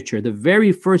signature,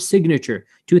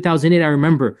 2008. I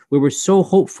remember we were so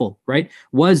hopeful, right?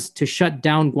 Was to shut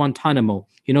down Guantanamo.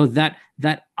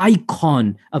 That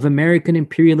icon of American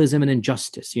imperialism and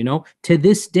injustice. To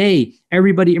this day,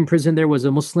 everybody in prison there was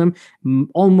a Muslim.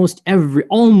 Almost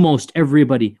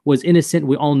everybody was innocent innocent.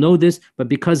 We all know this, but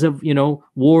because of,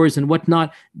 wars and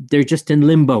whatnot, they're just in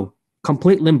limbo,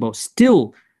 complete limbo.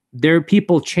 Still, there are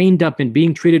people chained up and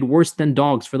being treated worse than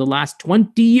dogs for the last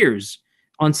 20 years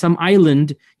on some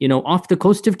island, off the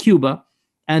coast of Cuba,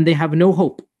 and they have no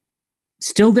hope.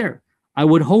 Still there. I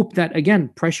would hope that, again,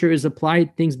 pressure is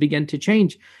applied, things begin to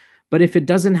change. But if it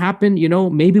doesn't happen,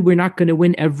 maybe we're not going to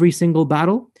win every single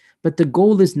battle. But the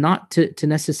goal is not to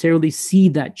necessarily see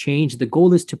that change. The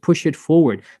goal is to push it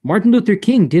forward. Martin Luther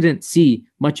King didn't see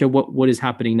much of what is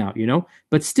happening now,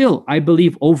 But still, I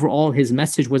believe overall his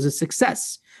message was a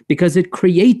success because it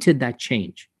created that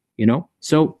change,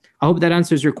 So I hope that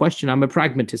answers your question. I'm a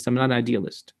pragmatist. I'm not an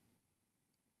idealist.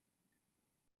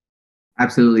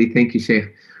 Absolutely. Thank you,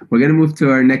 Sheikh. We're going to move to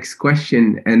our next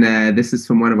question. And this is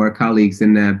from one of our colleagues.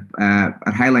 And at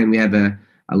Highline, we have a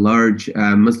large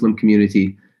Muslim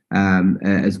community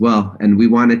as well. And we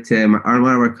wanted to, one of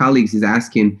our colleagues is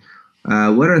asking,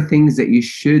 what are things that you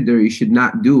should or you should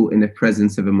not do in the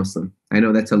presence of a Muslim? I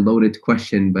know that's a loaded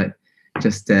question, but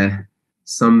just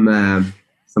some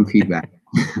feedback.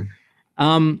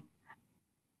 I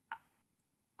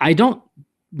don't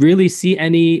really see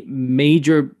any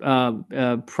major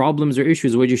problems or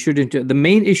issues what you shouldn't do. The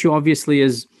main issue obviously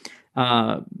is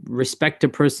respect a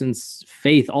person's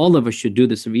faith. All of us should do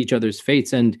this of each other's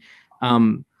faiths. And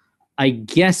I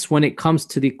guess when it comes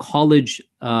to the college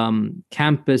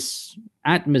campus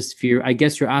atmosphere, I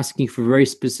guess you're asking for very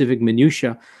specific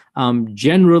minutia.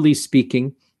 Generally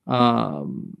speaking,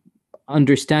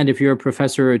 understand if you're a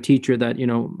professor or a teacher that,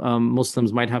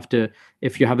 Muslims might have to,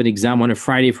 if you have an exam on a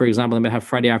Friday, for example, they might have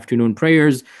Friday afternoon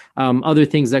prayers. Other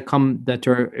things that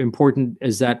are important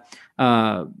is that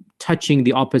touching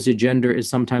the opposite gender is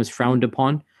sometimes frowned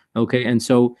upon. Okay. And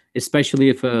so especially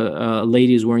if a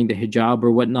lady is wearing the hijab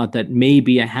or whatnot, that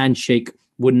maybe a handshake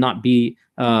would not be,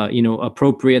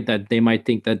 appropriate, that they might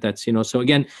think that's, so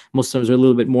again, Muslims are a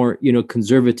little bit more,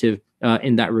 conservative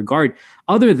in that regard.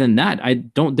 Other than that, I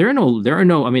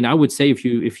would say if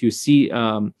you see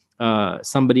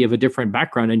somebody of a different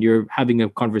background and you're having a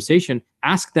conversation,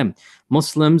 ask them.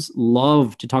 Muslims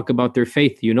love to talk about their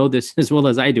faith. You know this as well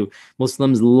as I do.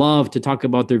 Muslims love to talk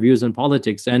about their views on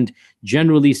politics. And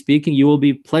generally speaking, you will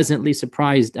be pleasantly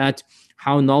surprised at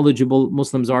how knowledgeable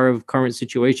Muslims are of current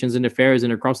situations and affairs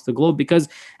and across the globe, because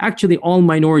actually all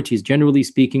minorities, generally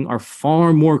speaking, are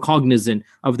far more cognizant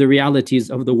of the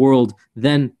realities of the world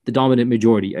than the dominant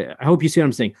majority. I hope you see what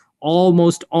I'm saying.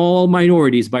 Almost all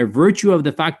minorities, by virtue of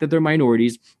the fact that they're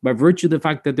minorities, by virtue of the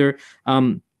fact that they're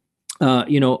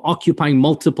occupying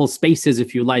multiple spaces,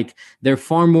 if you like, they're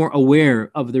far more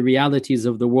aware of the realities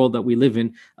of the world that we live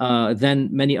in than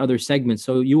many other segments.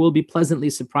 So you will be pleasantly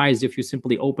surprised if you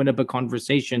simply open up a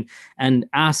conversation and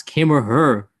ask him or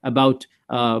her about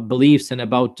beliefs and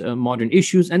about modern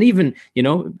issues, and even,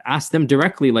 ask them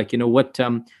directly, like, what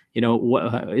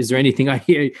is there anything I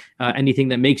hear, anything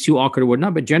that makes you awkward or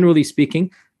whatnot? But generally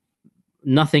speaking,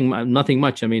 nothing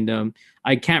much. I mean,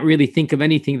 I can't really think of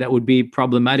anything that would be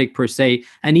problematic per se.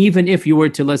 And even if you were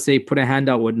to, let's say, put a hand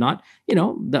out, whatnot,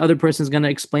 the other person's going to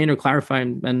explain or clarify,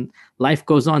 and life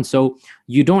goes on. So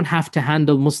you don't have to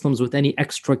handle Muslims with any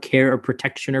extra care or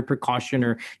protection or precaution,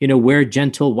 or, wear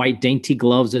gentle white dainty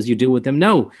gloves as you do with them.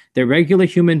 No, they're regular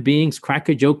human beings. Crack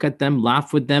a joke at them,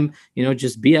 laugh with them,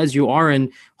 just be as you are.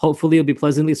 And hopefully you'll be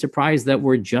pleasantly surprised that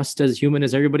we're just as human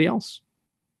as everybody else.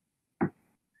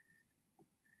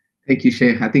 Thank you,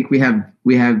 Sheikh. I think we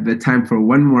have time for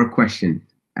one more question,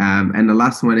 and the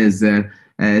last one is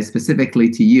specifically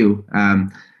to you.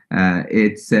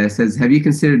 It says, "Have you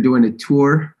considered doing a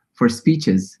tour for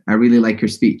speeches? I really like your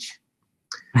speech."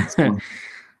 So.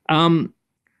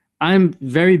 I'm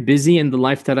very busy in the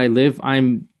life that I live.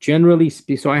 I'm generally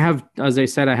so I have, as I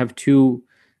said, I have two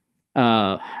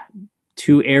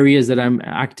areas that I'm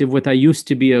active with. I used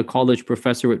to be a college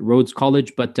professor at Rhodes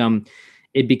College, but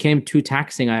it became too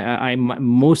taxing.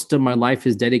 Most of my life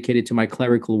is dedicated to my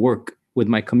clerical work with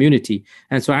my community.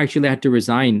 And so I actually had to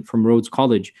resign from Rhodes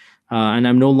College. And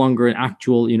I'm no longer an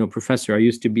actual, professor. I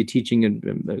used to be teaching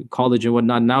in college and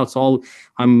whatnot. Now it's all,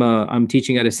 I'm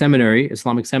teaching at a seminary,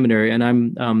 Islamic seminary, and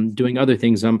I'm doing other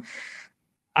things. I'm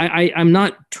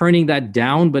not turning that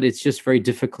down, but it's just very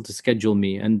difficult to schedule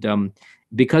me. And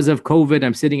because of COVID,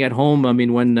 I'm sitting at home. I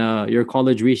mean, when your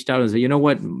college reached out and said, you know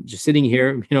what, I'm just sitting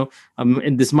here,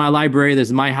 and this is my library, this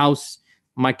is my house.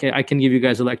 I can give you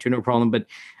guys a lecture, no problem. But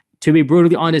to be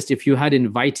brutally honest, if you had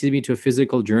invited me to a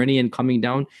physical journey and coming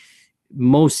down,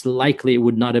 most likely it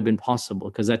would not have been possible,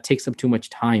 because that takes up too much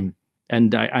time.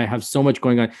 And I have so much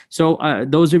going on. So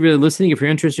those of you that are listening, if you're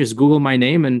interested, just Google my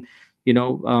name and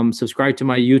subscribe to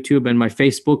my YouTube and my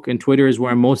Facebook, and Twitter is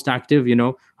where I'm most active.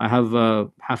 I have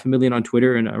 500,000 on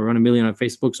Twitter and around 1 million on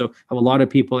Facebook. So I have a lot of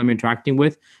people I'm interacting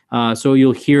with. So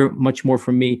you'll hear much more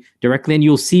from me directly, and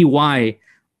you'll see why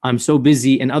I'm so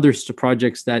busy in other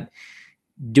projects that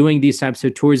doing these types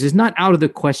of tours is not out of the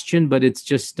question, but it's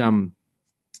just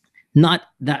not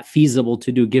that feasible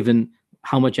to do given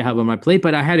how much I have on my plate.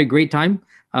 But I had a great time,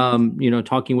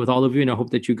 talking with all of you, and I hope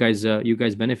that you guys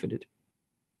benefited.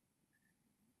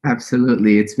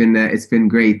 Absolutely, it's been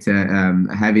great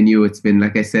having you. It's been,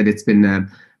 like I said, it's been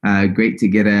great to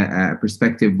get a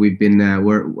perspective. We've been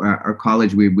our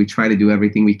college. We try to do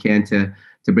everything we can to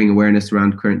bring awareness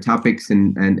around current topics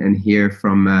and hear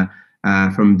from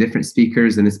different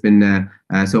speakers. And it's been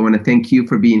so I want to thank you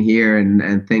for being here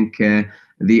and thank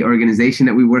the organization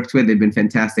that we worked with. They've been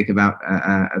fantastic about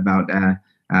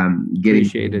getting.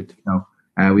 Appreciate it. So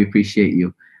we appreciate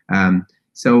you.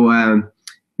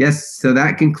 Yes, so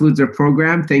that concludes our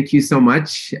program. Thank you so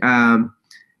much.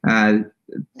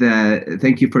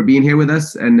 Thank you for being here with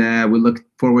us, and we look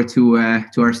forward to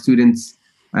our students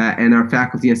and our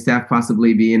faculty and staff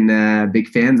possibly being big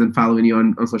fans and following you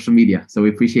on social media. So we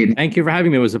appreciate it. Thank you for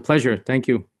having me. It was a pleasure. Thank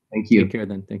you. Thank you. Take care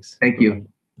then. Thanks. Thank you.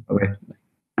 Okay.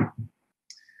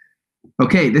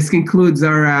 Okay, this concludes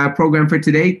our program for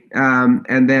today.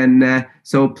 And then,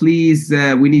 so please,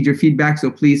 we need your feedback. So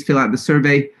please fill out the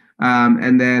survey.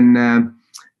 And then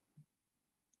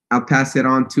I'll pass it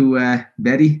on to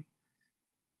Betty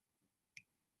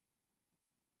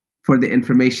for the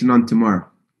information on tomorrow.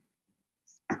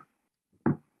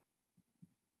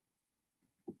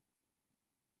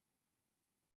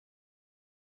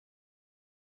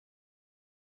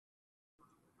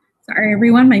 Sorry,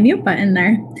 everyone, my mute button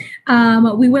there.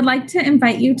 We would like to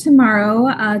invite you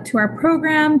tomorrow to our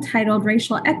program titled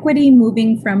Racial Equity,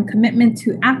 Moving from Commitment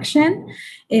to Action.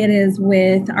 It is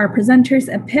with our presenters,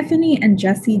 Epiphany and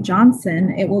Jesse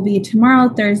Johnson. It will be tomorrow,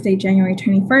 Thursday, January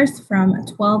 21st from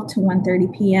 12 to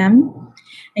 1:30 p.m.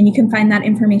 And you can find that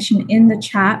information in the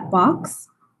chat box.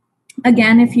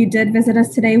 Again, if you did visit us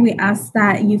today, we ask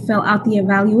that you fill out the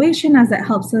evaluation as it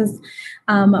helps us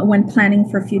when planning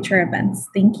for future events.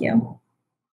 Thank you.